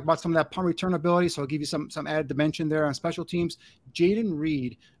 We talked about some of that punt return ability, so I'll give you some added dimension there on special teams. Jayden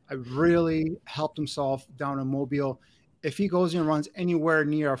Reed really helped himself down in Mobile. If he goes and runs anywhere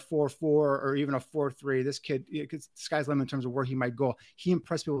near a 4.4 or even a 4.3, this kid, the sky's the limit in terms of where he might go. He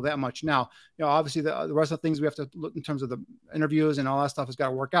impressed people that much. Now, obviously the rest of the things we have to look in terms of the interviews and all that stuff has got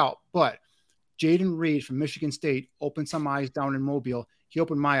to work out. But Jayden Reed from Michigan State opened some eyes down in Mobile. He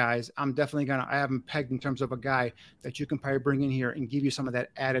opened my eyes. I'm definitely I have him pegged in terms of a guy that you can probably bring in here and give you some of that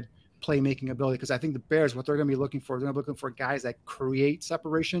added playmaking ability. Because I think the Bears, what they're going to be looking for, they're going to be looking for guys that create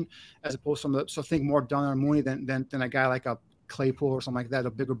separation, as opposed to so think more Darnell Mooney than a guy like a Claypool or something like that, a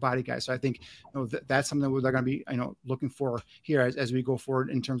bigger body guy. So I think that's something that they're going to be looking for here as we go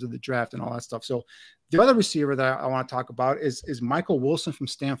forward in terms of the draft and all that stuff. So the other receiver that I want to talk about is Michael Wilson from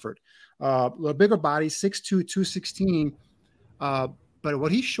Stanford. A little bigger body, 6'2", 216. But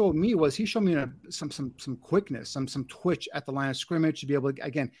what he showed me some quickness, some twitch at the line of scrimmage to be able to,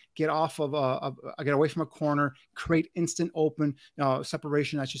 again, get off get away from a corner, create instant open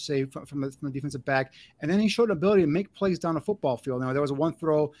separation, I should say, from the defensive back. And then he showed the ability to make plays down the football field. Now, there was one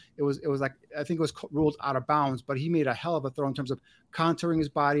throw, it was like, I think it was ruled out of bounds, but he made a hell of a throw in terms of contouring his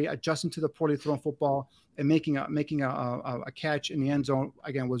body, adjusting to the poorly thrown football, and making a catch in the end zone,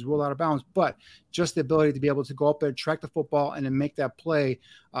 again, was ruled out of bounds. But just the ability to be able to go up there, track the football, and then make that play.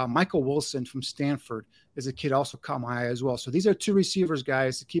 Michael Wilson from Stanford is a kid also caught my eye as well. So these are two receivers,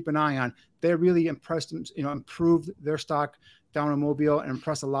 guys, to keep an eye on. They really impressed them, improved their stock down in Mobile and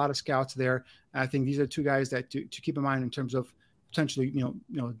impressed a lot of scouts there. And I think these are two guys that to keep in mind in terms of potentially,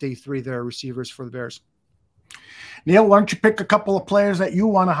 day 3, they're receivers for the Bears. Neil, why don't you pick a couple of players that you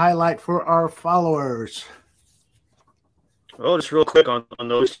want to highlight for our followers? Well, just real quick on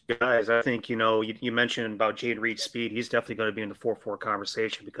those guys. I think, you mentioned about Jayden Reed's speed. He's definitely going to be in the 4.4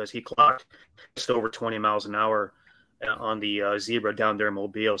 conversation because he clocked just over 20 miles an hour on the zebra down there in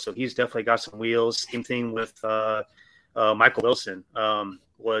Mobile. So he's definitely got some wheels. Same thing with Michael Wilson.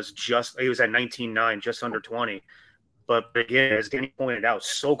 He was at 19.9, just under 20. But again, as Danny pointed out,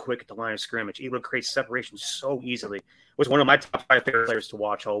 so quick at the line of scrimmage, able to create separation so easily. Was one of my top 5 favorite players to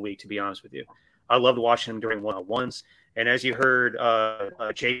watch all week, to be honest with you. I loved watching him during one-on-ones. And as you heard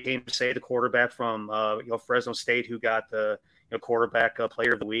Jay Gaines say, the quarterback from Fresno State, who got the quarterback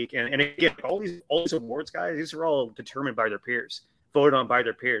player of the week, and again, all these awards, guys, these are all determined by their peers, voted on by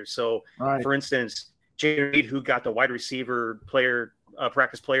their peers. So, right. For instance, Jay Reed, who got the wide receiver player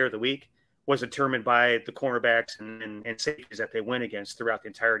practice player of the week, was determined by the cornerbacks and safeties that they went against throughout the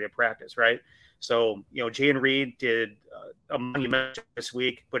entirety of practice, right? So, Jayden Reed did a monumental this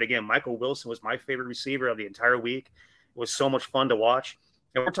week. But again, Michael Wilson was my favorite receiver of the entire week. It was so much fun to watch.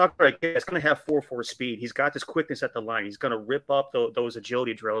 And we're talking about a kid that's going to have 4.4 speed. He's got this quickness at the line. He's going to rip up those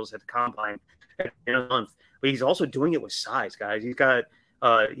agility drills at the combine in a month. But he's also doing it with size, guys. He's got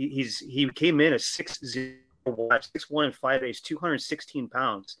he came in at 6'1", 6'1" 5'8", 216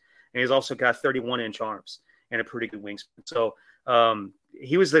 pounds. And he's also got 31-inch arms and a pretty good wingspan. So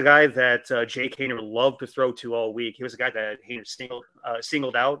he was the guy that Jake Haener loved to throw to all week. He was the guy that Haener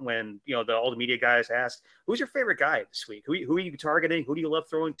singled out when all the media guys asked, "Who's your favorite guy this week? Who are you targeting? Who do you love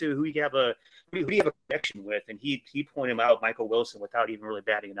throwing to? Who do you have a connection with?" And he pointed out Michael Wilson without even really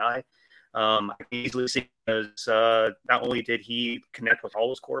batting an eye. I can easily see because not only did he connect with all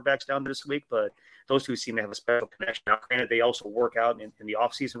those quarterbacks down this week, but those two seem to have a special connection. Now, granted, they also work out in the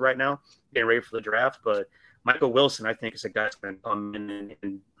offseason right now, getting ready for the draft. But Michael Wilson, I think, is a guy that's going to come in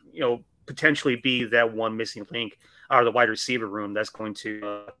and potentially be that one missing link out of the wide receiver room that's going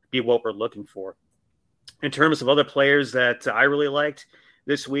to be what we're looking for. In terms of other players that I really liked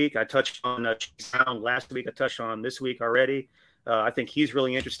this week, I touched on Chase Brown last week. I touched on this week already. I think he's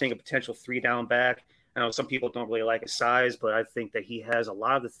really interesting, a potential 3-down back. I know some people don't really like his size, but I think that he has a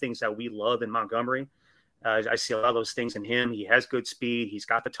lot of the things that we love in Montgomery. I see a lot of those things in him. He has good speed. He's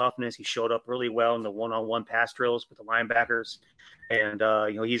got the toughness. He showed up really well in the one-on-one pass drills with the linebackers. And,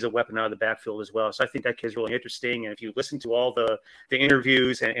 he's a weapon out of the backfield as well. So I think that kid's really interesting. And if you listen to all the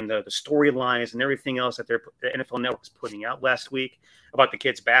interviews and the storylines and everything else that the NFL Network was putting out last week about the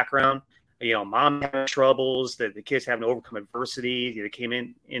kid's background, mom having troubles, the kids having to overcome adversity. They came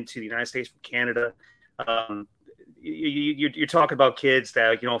into the United States from Canada. You're talking about kids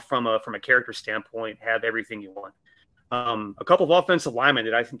that, from a character standpoint, have everything you want. A couple of offensive linemen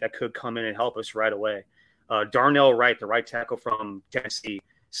that I think that could come in and help us right away. Darnell Wright, the right tackle from Tennessee,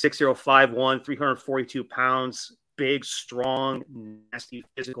 6'0", 5'1", 342 pounds, big, strong, nasty,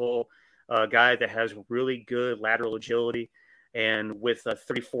 physical guy that has really good lateral agility. And with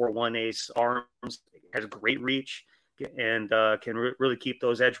 34 1/8 arms, has great reach and can really keep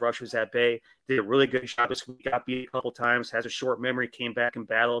those edge rushers at bay. Did a really good job this week. Got beat a couple times. Has a short memory. Came back and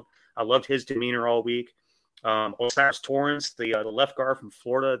battled. I loved his demeanor all week. Osiris Torrance, the left guard from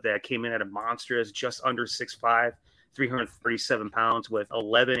Florida, that came in at a monstrous, just under 6'5", 337 pounds, with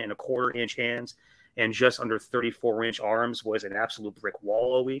 11.25-inch hands and just under 34-inch arms, was an absolute brick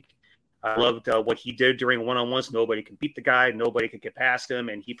wall all week. I loved what he did during one-on-ones. Nobody could beat the guy. Nobody could get past him,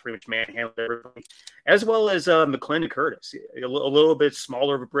 and he pretty much manhandled everybody. As well as McClendon Curtis, a little bit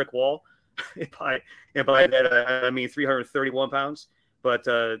smaller of a brick wall. by that, I mean 331 pounds, but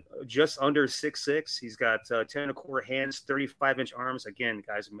just under 6'6". He's got 10.25 hands, 35-inch arms. Again,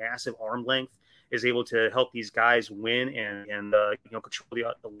 guys, massive arm length, is able to help these guys win and control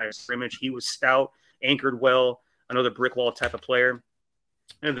the line of scrimmage. He was stout, anchored well, another brick wall type of player.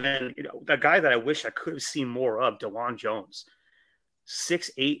 And then, the guy that I wish I could have seen more of, DeJuan Jones,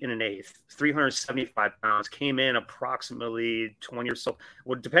 6'8 1/8", 375 pounds, came in approximately 20 or so.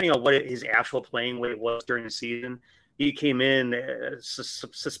 Well, depending on what his actual playing weight was during the season, he came in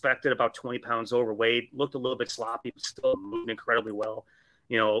suspected about 20 pounds overweight, looked a little bit sloppy, but still moved incredibly well.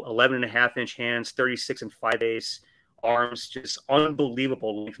 11.5-inch hands, 36 5/8 arms, just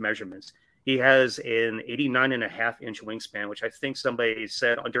unbelievable length measurements. He has an 89.5-inch wingspan, which I think somebody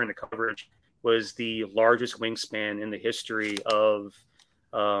said during the coverage was the largest wingspan in the history of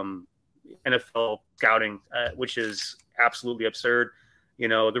NFL scouting, which is absolutely absurd. You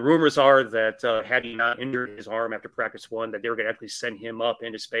know, the rumors are that had he not injured his arm after practice one, that they were going to actually send him up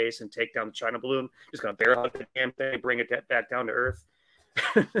into space and take down the China balloon. Just going to bear hug the damn thing, bring it back down to earth.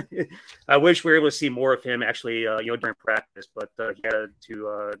 I wish we were able to see more of him actually, during practice, but he had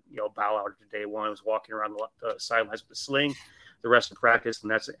to, bow out to day one. He was walking around the sidelines with a sling the rest of practice, and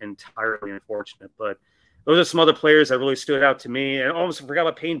that's entirely unfortunate. But those are some other players that really stood out to me. And I almost forgot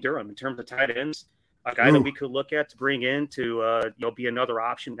about Payne Durham in terms of tight ends. A guy that we could look at to bring in to, be another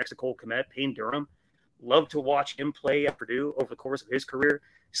option next to Cole Kmet. Payne Durham. Love to watch him play at Purdue over the course of his career.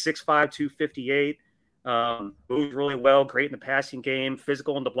 6'5", 258. Moves really well. Great in the passing game.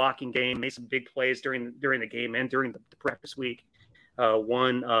 Physical in the blocking game. Made some big plays during the game and during the practice week.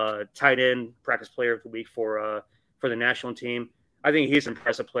 Won tight end practice player of the week for the national team. I think he's an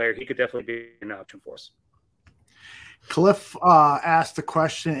impressive player. He could definitely be an option for us. Cliff asked the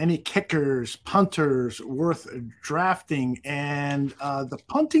question, any kickers, punters worth drafting? And the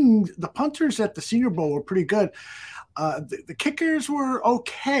punters at the Senior Bowl were pretty good. The kickers were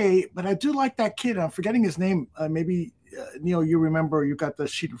okay, but I do like that kid. I'm forgetting his name. Maybe, Neil, you remember, you got the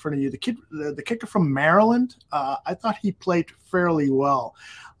sheet in front of you. The kicker from Maryland, I thought he played fairly well.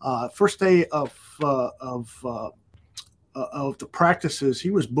 First day of the practices, he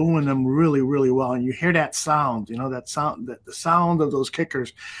was booing them really, really well. And you hear that sound, the sound of those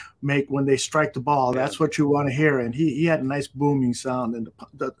kickers make when they strike the ball. Yeah. That's what you want to hear. And he had a nice booming sound. And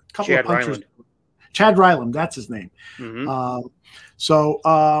the couple of punchers, Chad Ryland, that's his name. Mm-hmm.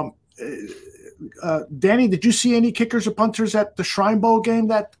 Danny, did you see any kickers or punters at the Shrine Bowl game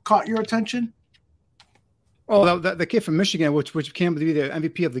that caught your attention? Oh, the kid from Michigan, which came to be the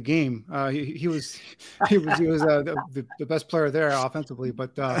MVP of the game. He was the best player there offensively.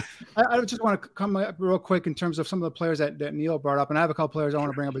 But I just want to come up real quick in terms of some of the players that Neil brought up, and I have a couple players I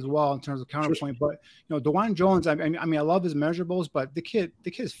want to bring up as well in terms of counterpoint. But DeJuan Jones, I mean, I love his measurables, but the kid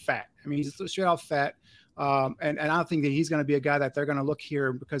is fat. I mean, he's straight out fat. And I don't think that he's going to be a guy that they're going to look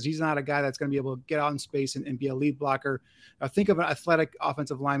here, because he's not a guy that's going to be able to get out in space and be a lead blocker. Think of an athletic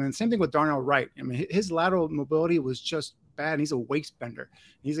offensive lineman. Same thing with Darnell Wright. I mean, his lateral mobility was just bad, and he's a waist bender.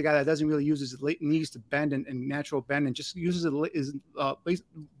 He's a guy that doesn't really use his knees to bend and natural bend, and just uses his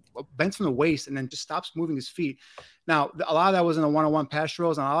bends from the waist and then just stops moving his feet. Now, a lot of that was in the one-on-one pass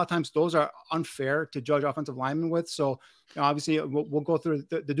drills, and a lot of times those are unfair to judge offensive linemen with. So, obviously, we'll go through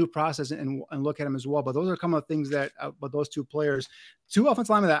the due process and look at them as well. But those are some of the things that, but those two players, two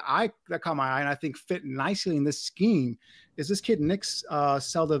offensive linemen that caught my eye and I think fit nicely in this scheme is this kid Nick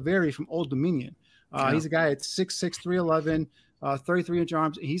Saldiveri from Old Dominion. He's a guy at 6'6", 311. 33-inch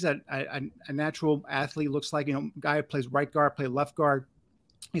arms. He's a natural athlete. Looks like guy who plays right guard, play left guard.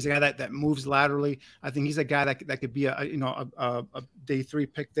 He's a guy that moves laterally. I think he's a guy that could be a day 3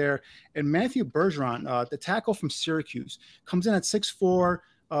 pick there. And Matthew Bergeron, the tackle from Syracuse, comes in at 6'4",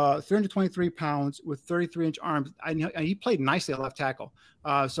 323 pounds with 33-inch arms. And he played nicely at left tackle.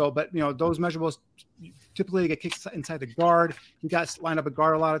 But those measurables typically get kicked inside the guard. He got lined up a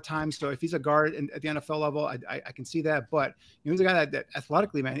guard a lot of times. So if he's a guard at the NFL level, I can see that. But he's a guy that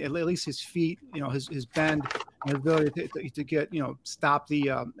athletically, man, at least his feet, his bend, his ability to get, stop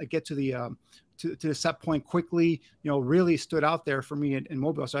get to the set point quickly, really stood out there for me in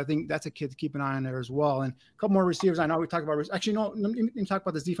Mobile. So I think that's a kid to keep an eye on there as well. And a couple more receivers. I know we talked about, actually, no, let me talk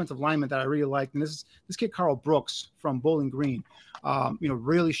about this defensive lineman that I really liked. And this kid, Carl Brooks from Bowling Green,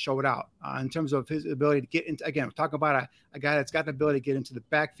 really showed out in terms of his ability to get into, again, we're talking about a guy that's got the ability to get into the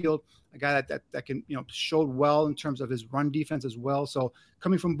backfield, a guy that can, showed well in terms of his run defense as well. So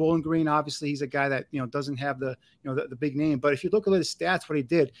coming from Bowling Green, obviously he's a guy that, doesn't have the big name, but if you look at his stats, what he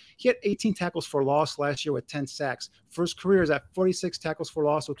did, he had 18 tackles for loss last year with 10 sacks. First career is at 46 tackles for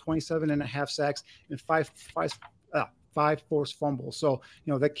loss with 27.5 sacks and five forced fumbles. So,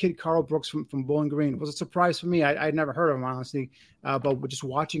 that kid, Carl Brooks from Bowling Green, was a surprise for me. I'd never heard of him, honestly, but just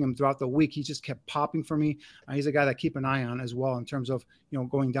watching him throughout the week, he just kept popping for me. He's a guy that I keep an eye on as well in terms of,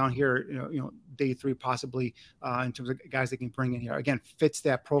 going down here, day 3 possibly, in terms of guys they can bring in here. Again, fits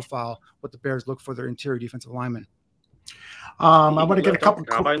that profile, what the Bears look for their interior defensive linemen. I want to get a couple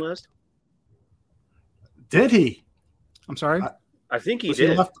combine list. Did he? I'm sorry? I think he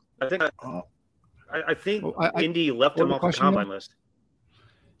did. I think Indy left him off the combine list.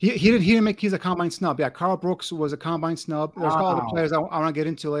 He didn't make. He's a combine snub. Yeah, Carl Brooks was a combine snub. There's a couple other players I want to get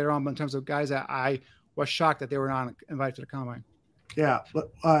into later on, but in terms of guys that I was shocked that they were not invited to the combine. Yeah,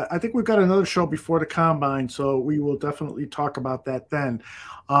 but I think we've got another show before the combine, so we will definitely talk about that then.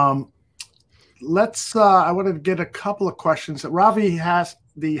 I wanted to get a couple of questions. Ravi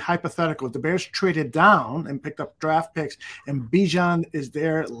the hypothetical. The Bears traded down and picked up draft picks, and Bijan is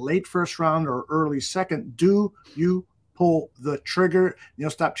there late first round or early second. Do you pull the trigger? Neil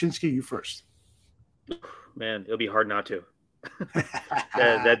Stopchinski, you first. Man, it'll be hard not to.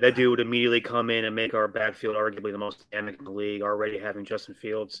 that dude would immediately come in and make our backfield arguably the most dynamic in the league, already having Justin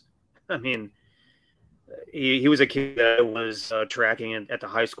Fields. I mean, he was a kid that was tracking at the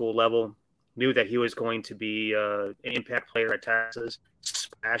high school level, knew that he was going to be an impact player at Texas,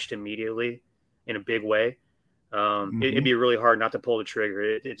 splashed immediately in a big way. It'd be really hard not to pull the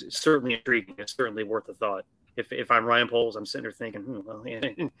trigger. It's certainly intriguing. It's certainly worth a thought. If I'm Ryan Poles, I'm sitting there thinking, well, yeah,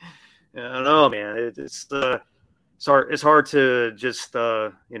 I don't know, man. It's hard to just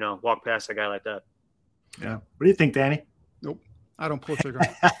walk past a guy like that. Yeah. What do you think, Danny? Nope. I don't pull trigger.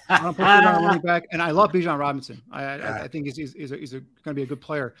 I don't pull trigger on running back, and I love Bijan Robinson. I think he's going to be a good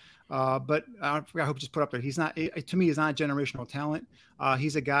player. But I hope just put up there. He's not, to me, he's not a generational talent.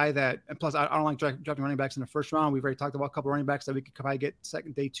 He's a guy that, and plus I don't like drafting running backs in the first round. We've already talked about a couple of running backs that we could probably get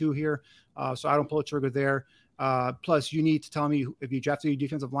second day 2 here. So I don't pull a trigger there. Plus, you need to tell me if you drafted a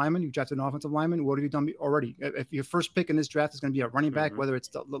defensive lineman, you drafted an offensive lineman, what have you done already? If your first pick in this draft is going to be a running back, whether it's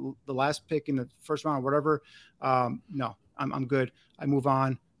the last pick in the first round or whatever, no, I'm good. I move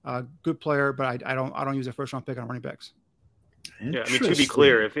on. Good player, but I don't use a first round pick on running backs. Yeah, I mean, to be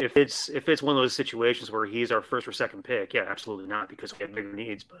clear, if it's one of those situations where he's our first or second pick, yeah, absolutely not, because we have bigger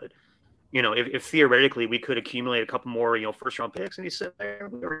needs. But if theoretically we could accumulate a couple more, first round picks, and he said,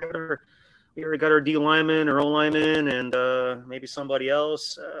 we already got our D lineman or O lineman and maybe somebody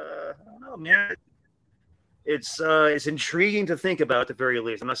else. I don't know, man. It's intriguing to think about at the very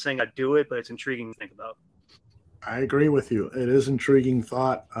least. I'm not saying I'd do it, but it's intriguing to think about. I agree with you. It is intriguing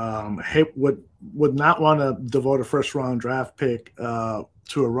thought. Would not want to devote a first round draft pick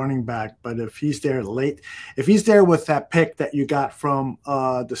to a running back, but if he's there late, if he's there with that pick that you got from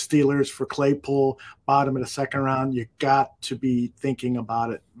the Steelers for Claypool, bottom of the second round, you got to be thinking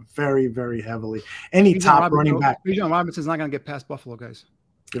about it very, very heavily. Any top running back. Bijan Robinson's not going to get past Buffalo, guys.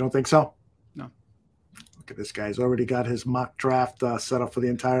 You don't think so? No. Look at this guy. He's already got his mock draft set up for the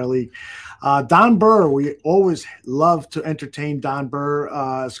entire league. Don Burr, we always love to entertain Don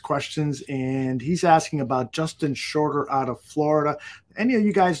Burr's questions, and he's asking about Justin Shorter out of Florida. Any of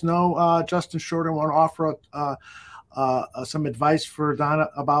you guys know Justin Shorter? Want to offer some advice for Don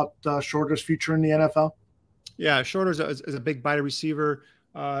about Shorter's future in the NFL? Yeah, Shorter is a big body receiver.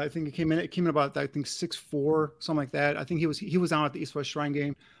 I think it came in about 6'4", something like that. I think he was on at the East West Shrine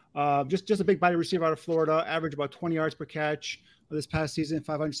game. Just a big body receiver out of Florida, average about 20 yards per catch this past season,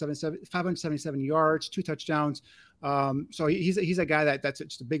 577 yards, 2 touchdowns. So he's a guy that's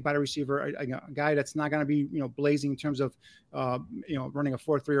just a big body receiver, a guy that's not going to be blazing in terms of running a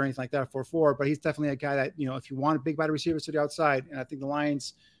 4.3 or anything like that, a 4.4. But he's definitely a guy that if you want a big body receiver to the outside, and I think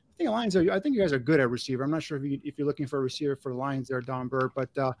you guys are good at receiver. I'm not sure if you're looking for a receiver for the Lions there, Don Burr,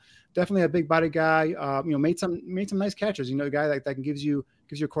 but definitely a big body guy. Made some nice catches. A guy that can gives your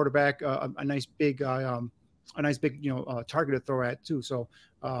quarterback a nice big target to throw at too. So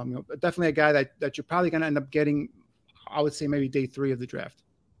definitely a guy that you're probably going to end up getting. I would say maybe day 3 of the draft.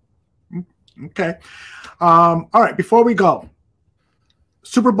 Okay. All right. Before we go,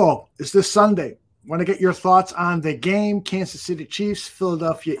 Super Bowl is this Sunday. Want to get your thoughts on the game, Kansas City Chiefs,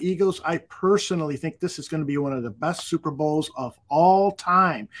 Philadelphia Eagles. I personally think this is going to be one of the best Super Bowls of all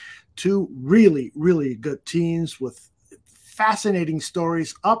time. 2 really, really good teams with fascinating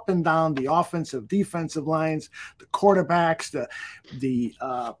stories up and down the offensive, defensive lines, the quarterbacks, the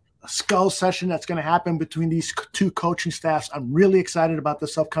skull session that's going to happen between these 2 coaching staffs. I'm really excited about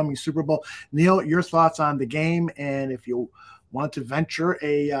this upcoming Super Bowl. Neil, your thoughts on the game, and if you want to venture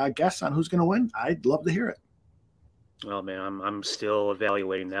a guess on who's going to win, I'd love to hear it. Well, man, I'm still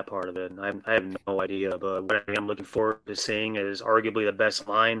evaluating that part of it. I have no idea, but what I'm looking forward to seeing is arguably the best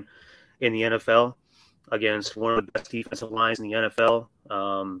line in the NFL against one of the best defensive lines in the NFL.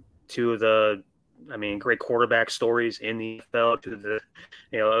 2 of the, great quarterback stories in the NFL. 2 of the,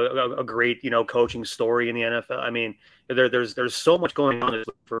 a great, coaching story in the NFL. There's so much going on.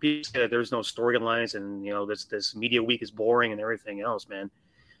 For people to say that there's no storylines and this media week is boring and everything else, man.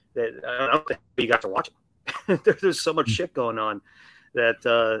 That I don't think you got to watch it. There's so much shit going on that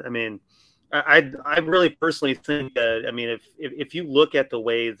I really personally think that if you look at the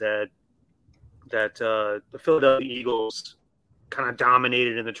way that the Philadelphia Eagles kind of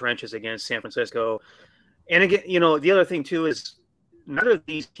dominated in the trenches against San Francisco, and again, the other thing too is none of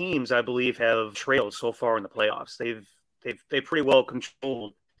these teams, I believe, have trailed so far in the playoffs. They've pretty well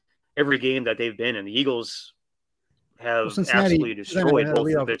controlled every game that they've been in. The Eagles have absolutely destroyed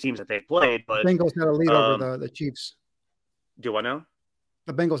both of the teams that they've played. But Bengals had a lead over the Chiefs. Do I know?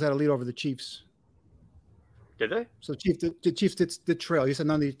 The Bengals had a lead over the Chiefs. Did they? So the Chiefs did trail. He said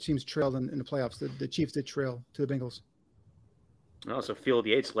none of the teams trailed in the playoffs. The Chiefs did trail to the Bengals. Oh, so Field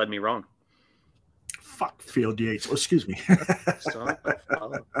Yates led me wrong. Fuck Field Yates. Oh, excuse me. Son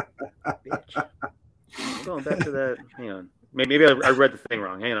of a bitch. I'm going back to that. Hang on. Maybe I read the thing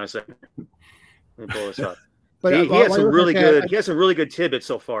wrong. Hang on a second. Let me pull this up. But he has some really good. He has some really good tidbits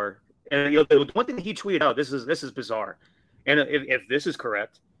so far. And the one thing he tweeted out. This is bizarre. And if this is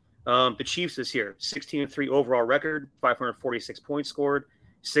correct, the Chiefs this year, 16-3 overall record, 546 points scored,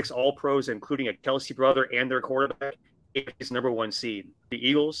 6 All-Pros, including a Kelsey brother and their quarterback, is number 1 seed. The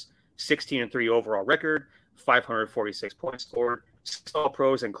Eagles, 16-3 overall record, 546 points scored, 6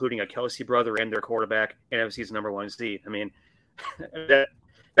 All-Pros, including a Kelsey brother and their quarterback, NFC's number 1 seed. I mean,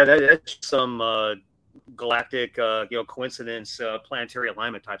 that's some galactic, coincidence, planetary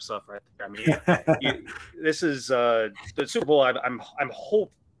alignment type stuff, right there. I mean, this is the Super Bowl. I'm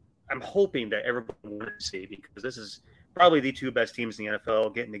hoping that everyone will see, because this is probably the 2 best teams in the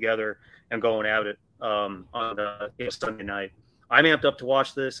NFL getting together and going at it on Sunday night. I'm amped up to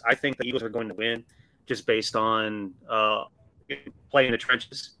watch this. I think the Eagles are going to win, just based on playing in the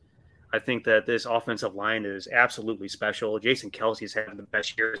trenches. I think that this offensive line is absolutely special. Jason Kelsey's having the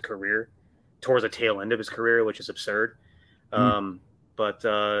best year of his career, towards the tail end of his career, which is absurd. But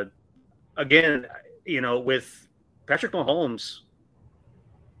again, with Patrick Mahomes,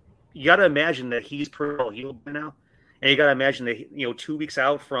 you got to imagine that he's pretty well healed by now, and you got to imagine that 2 weeks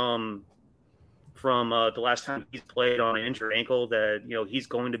out from the last time he's played on an injured ankle, that he's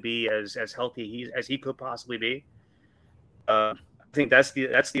going to be as healthy as he could possibly be. I think that's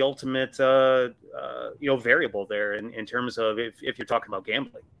the ultimate variable there in terms of if you're talking about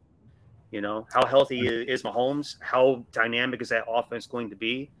gambling. How healthy is Mahomes? How dynamic is that offense going to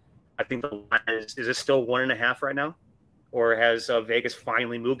be? I think the line is it still 1.5 right now, or has Vegas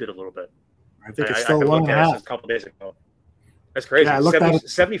finally moved it a little bit? I think it's still 1.5. A couple days ago. That's crazy. Yeah,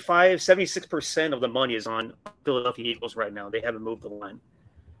 76% of the money is on Philadelphia Eagles right now. They haven't moved the line.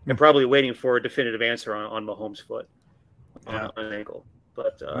 They're probably waiting for a definitive answer on Mahomes' foot, on an ankle.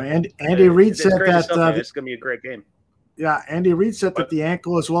 But Andy Reid said that it's going to be a great game. Yeah, Andy Reid said that the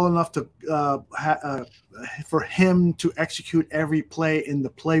ankle is well enough to for him to execute every play in the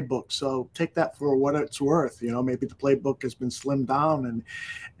playbook. So take that for what it's worth. Maybe the playbook has been slimmed down,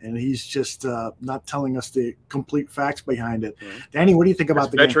 and he's just not telling us the complete facts behind it. Mm-hmm. Danny, what do you think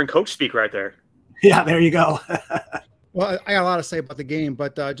about the veteran game? Coach speak right there? Yeah, there you go. Well, I got a lot to say about the game,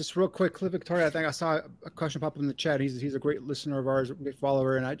 but just real quick, Cliff Victoria, I think I saw a question pop up in the chat. He's a great listener of ours, a great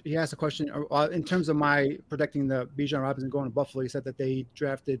follower, and he asked a question in terms of my predicting the Bijan Robinson going to Buffalo. He said that they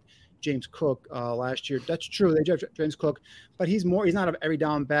drafted James Cook last year. That's true. They drafted James Cook, but he's not an every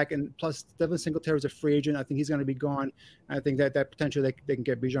down back, and plus Devin Singletary is a free agent. I think he's going to be gone. And I think that potentially they can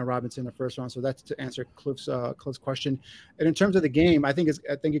get Bijan Robinson in the first round. So that's to answer Cliff's question. And in terms of the game, I think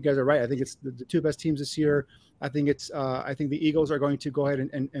you guys are right. I think it's the 2 best teams this year. I think the Eagles are going to go ahead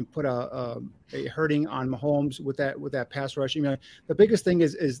and put a hurting on Mahomes with that pass rush. The biggest thing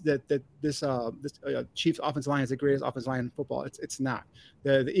is that this Chiefs offensive line is the greatest offensive line in football. It's not.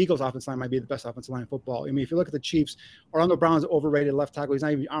 The Eagles offensive line might be the best offensive line in football. If you look at the Chiefs, Orlando Brown's overrated left tackle. He's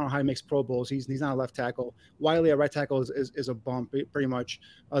not even, I don't know how he makes Pro Bowls. He's not a left tackle. Wiley at right tackle is a bump pretty much.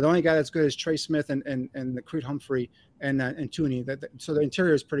 The only guy that's good is Trey Smith and the Creed Humphrey and Tooney. So the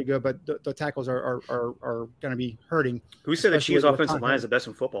interior is pretty good, but the tackles are going to be hurting. Who said the Chiefs offensive line is the best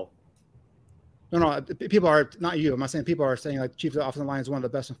in football? No, people are not you. I'm not saying people are saying like Chiefs offensive line is one of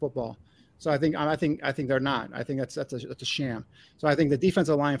the best in football. So I think they're not. I think that's a sham. So I think the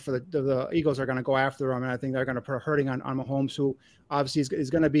defensive line for the Eagles are going to go after them, and I think they're going to put a hurting on Mahomes, who obviously is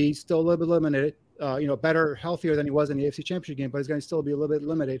going to be still a little bit limited. Better, healthier than he was in the AFC Championship game, but he's going to still be a little bit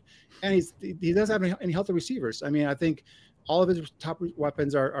limited. And he doesn't have any healthy receivers. I think all of his top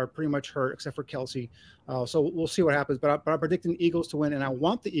weapons are pretty much hurt except for Kelsey. So we'll see what happens. But I'm predicting the Eagles to win, and I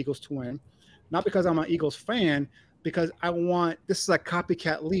want the Eagles to win, not because I'm an Eagles fan, because this is a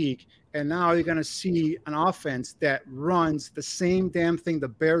copycat league, and now you're going to see an offense that runs the same damn thing the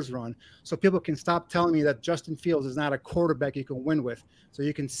Bears run, so people can stop telling me that Justin Fields is not a quarterback you can win with. So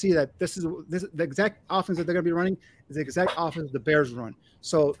you can see that this is the exact offense that they're going to be running is the exact offense the Bears run.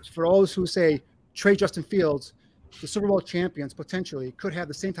 So for those who say trade Justin Fields, the Super Bowl champions potentially could have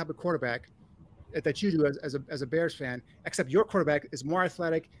the same type of quarterback that you do as a Bears fan, except your quarterback is more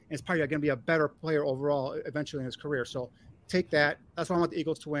athletic and is probably going to be a better player overall eventually in his career. So take that. That's why I want the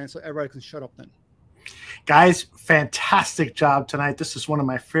Eagles to win, so everybody can shut up then. Guys, fantastic job tonight. This is one of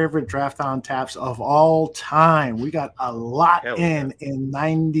my favorite Draft on Taps of all time. We got a lot in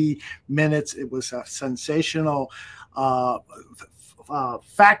 90 minutes. It was a sensational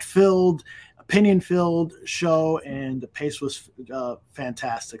fact-filled, opinion-filled show, and the pace was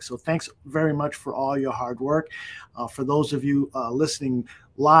fantastic. So thanks very much for all your hard work. For those of you listening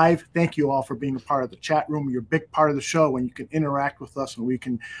live, thank you all for being a part of the chat room. You're a big part of the show when you can interact with us and we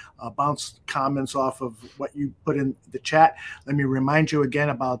can bounce comments off of what you put in the chat. Let me remind you again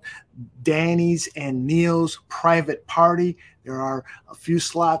about Danny's and Neil's private party. There are a few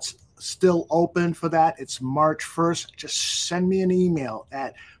slots still open for that. It's March 1st. Just send me an email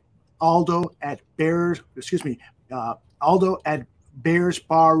at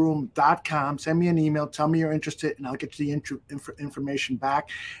aldo@bearsbarroom.com. Send me an email. Tell me you're interested, and I'll get you the information back.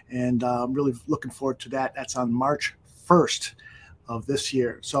 And I'm really looking forward to that. That's on March 1st of this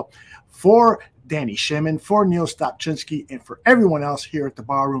year. So for Danny Shimon, for Neil Stopchinski, and for everyone else here at the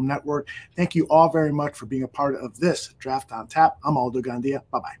Barroom Network, thank you all very much for being a part of this Draft on Tap. I'm Aldo Gandia.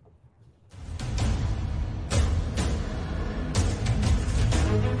 Bye-bye.